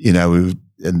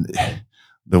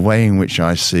the way in which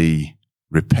I see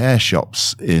repair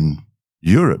shops in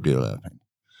Europe developing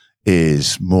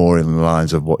is more in the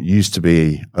lines of what used to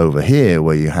be over here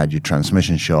where you had your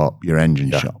transmission shop, your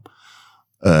engine shop.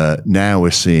 Now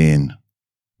we're seeing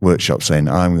workshops saying,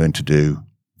 I'm going to do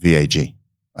VAG.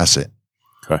 That's it.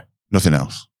 Okay. Nothing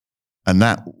else. And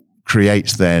that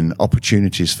creates then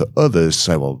opportunities for others to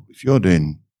say, well, if you're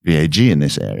doing VAG in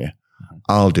this area,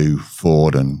 I'll do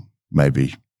Ford and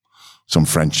maybe some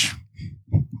French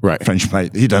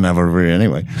mate. You don't have a rear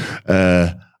anyway.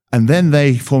 And then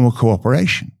they form a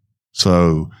cooperation.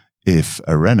 So if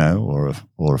a Renault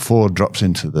or a Ford drops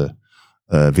into the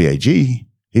VAG,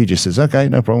 he just says, okay,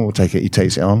 no problem, we'll take it. He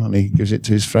takes it on and he gives it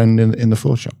to his friend in the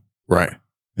Ford shop. Right.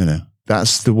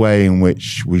 That's the way in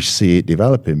which we see it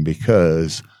developing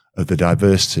because of the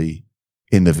diversity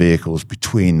in the vehicles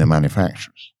between the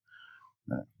manufacturers.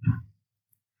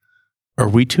 Are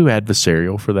we too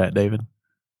adversarial for that, David?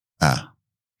 I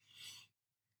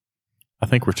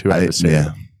think we're too adversarial.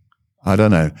 Yeah. I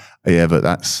don't know. Yeah, but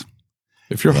that's...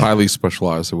 If you're highly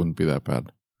specialized, it wouldn't be that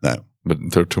bad. No. But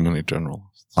there are too many generalists.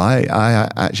 I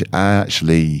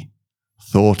actually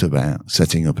thought about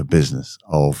setting up a business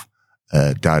of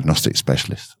diagnostic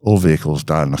specialists, all vehicles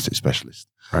diagnostic specialists.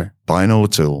 Right. Buying all the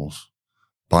tools,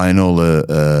 buying all the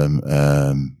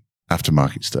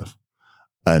aftermarket stuff,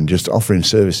 and just offering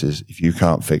services. If you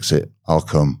can't fix it, I'll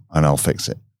come and I'll fix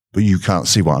it. But you can't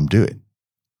see what I'm doing.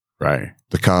 Right.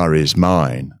 The car is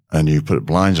mine, and you put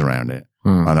blinds around it,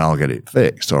 and I'll get it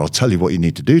fixed, or I'll tell you what you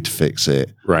need to do to fix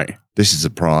it. Right. This is the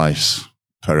price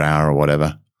per hour or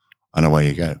whatever, and away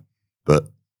you go. But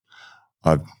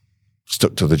I've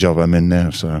stuck to the job I'm in now,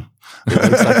 so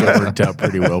it looks like it worked out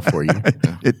pretty well for you.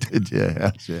 It did,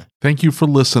 yeah. Thank you for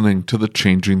listening to the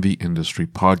Changing the Industry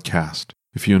podcast.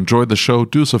 If you enjoyed the show,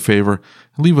 do us a favor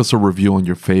and leave us a review on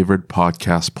your favorite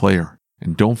podcast player.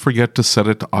 And don't forget to set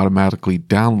it to automatically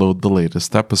download the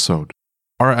latest episode.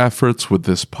 Our efforts with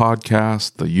this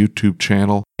podcast, the YouTube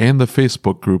channel, and the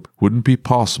Facebook group wouldn't be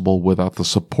possible without the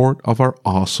support of our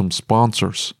awesome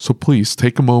sponsors. So please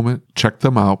take a moment, check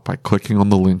them out by clicking on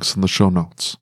the links in the show notes.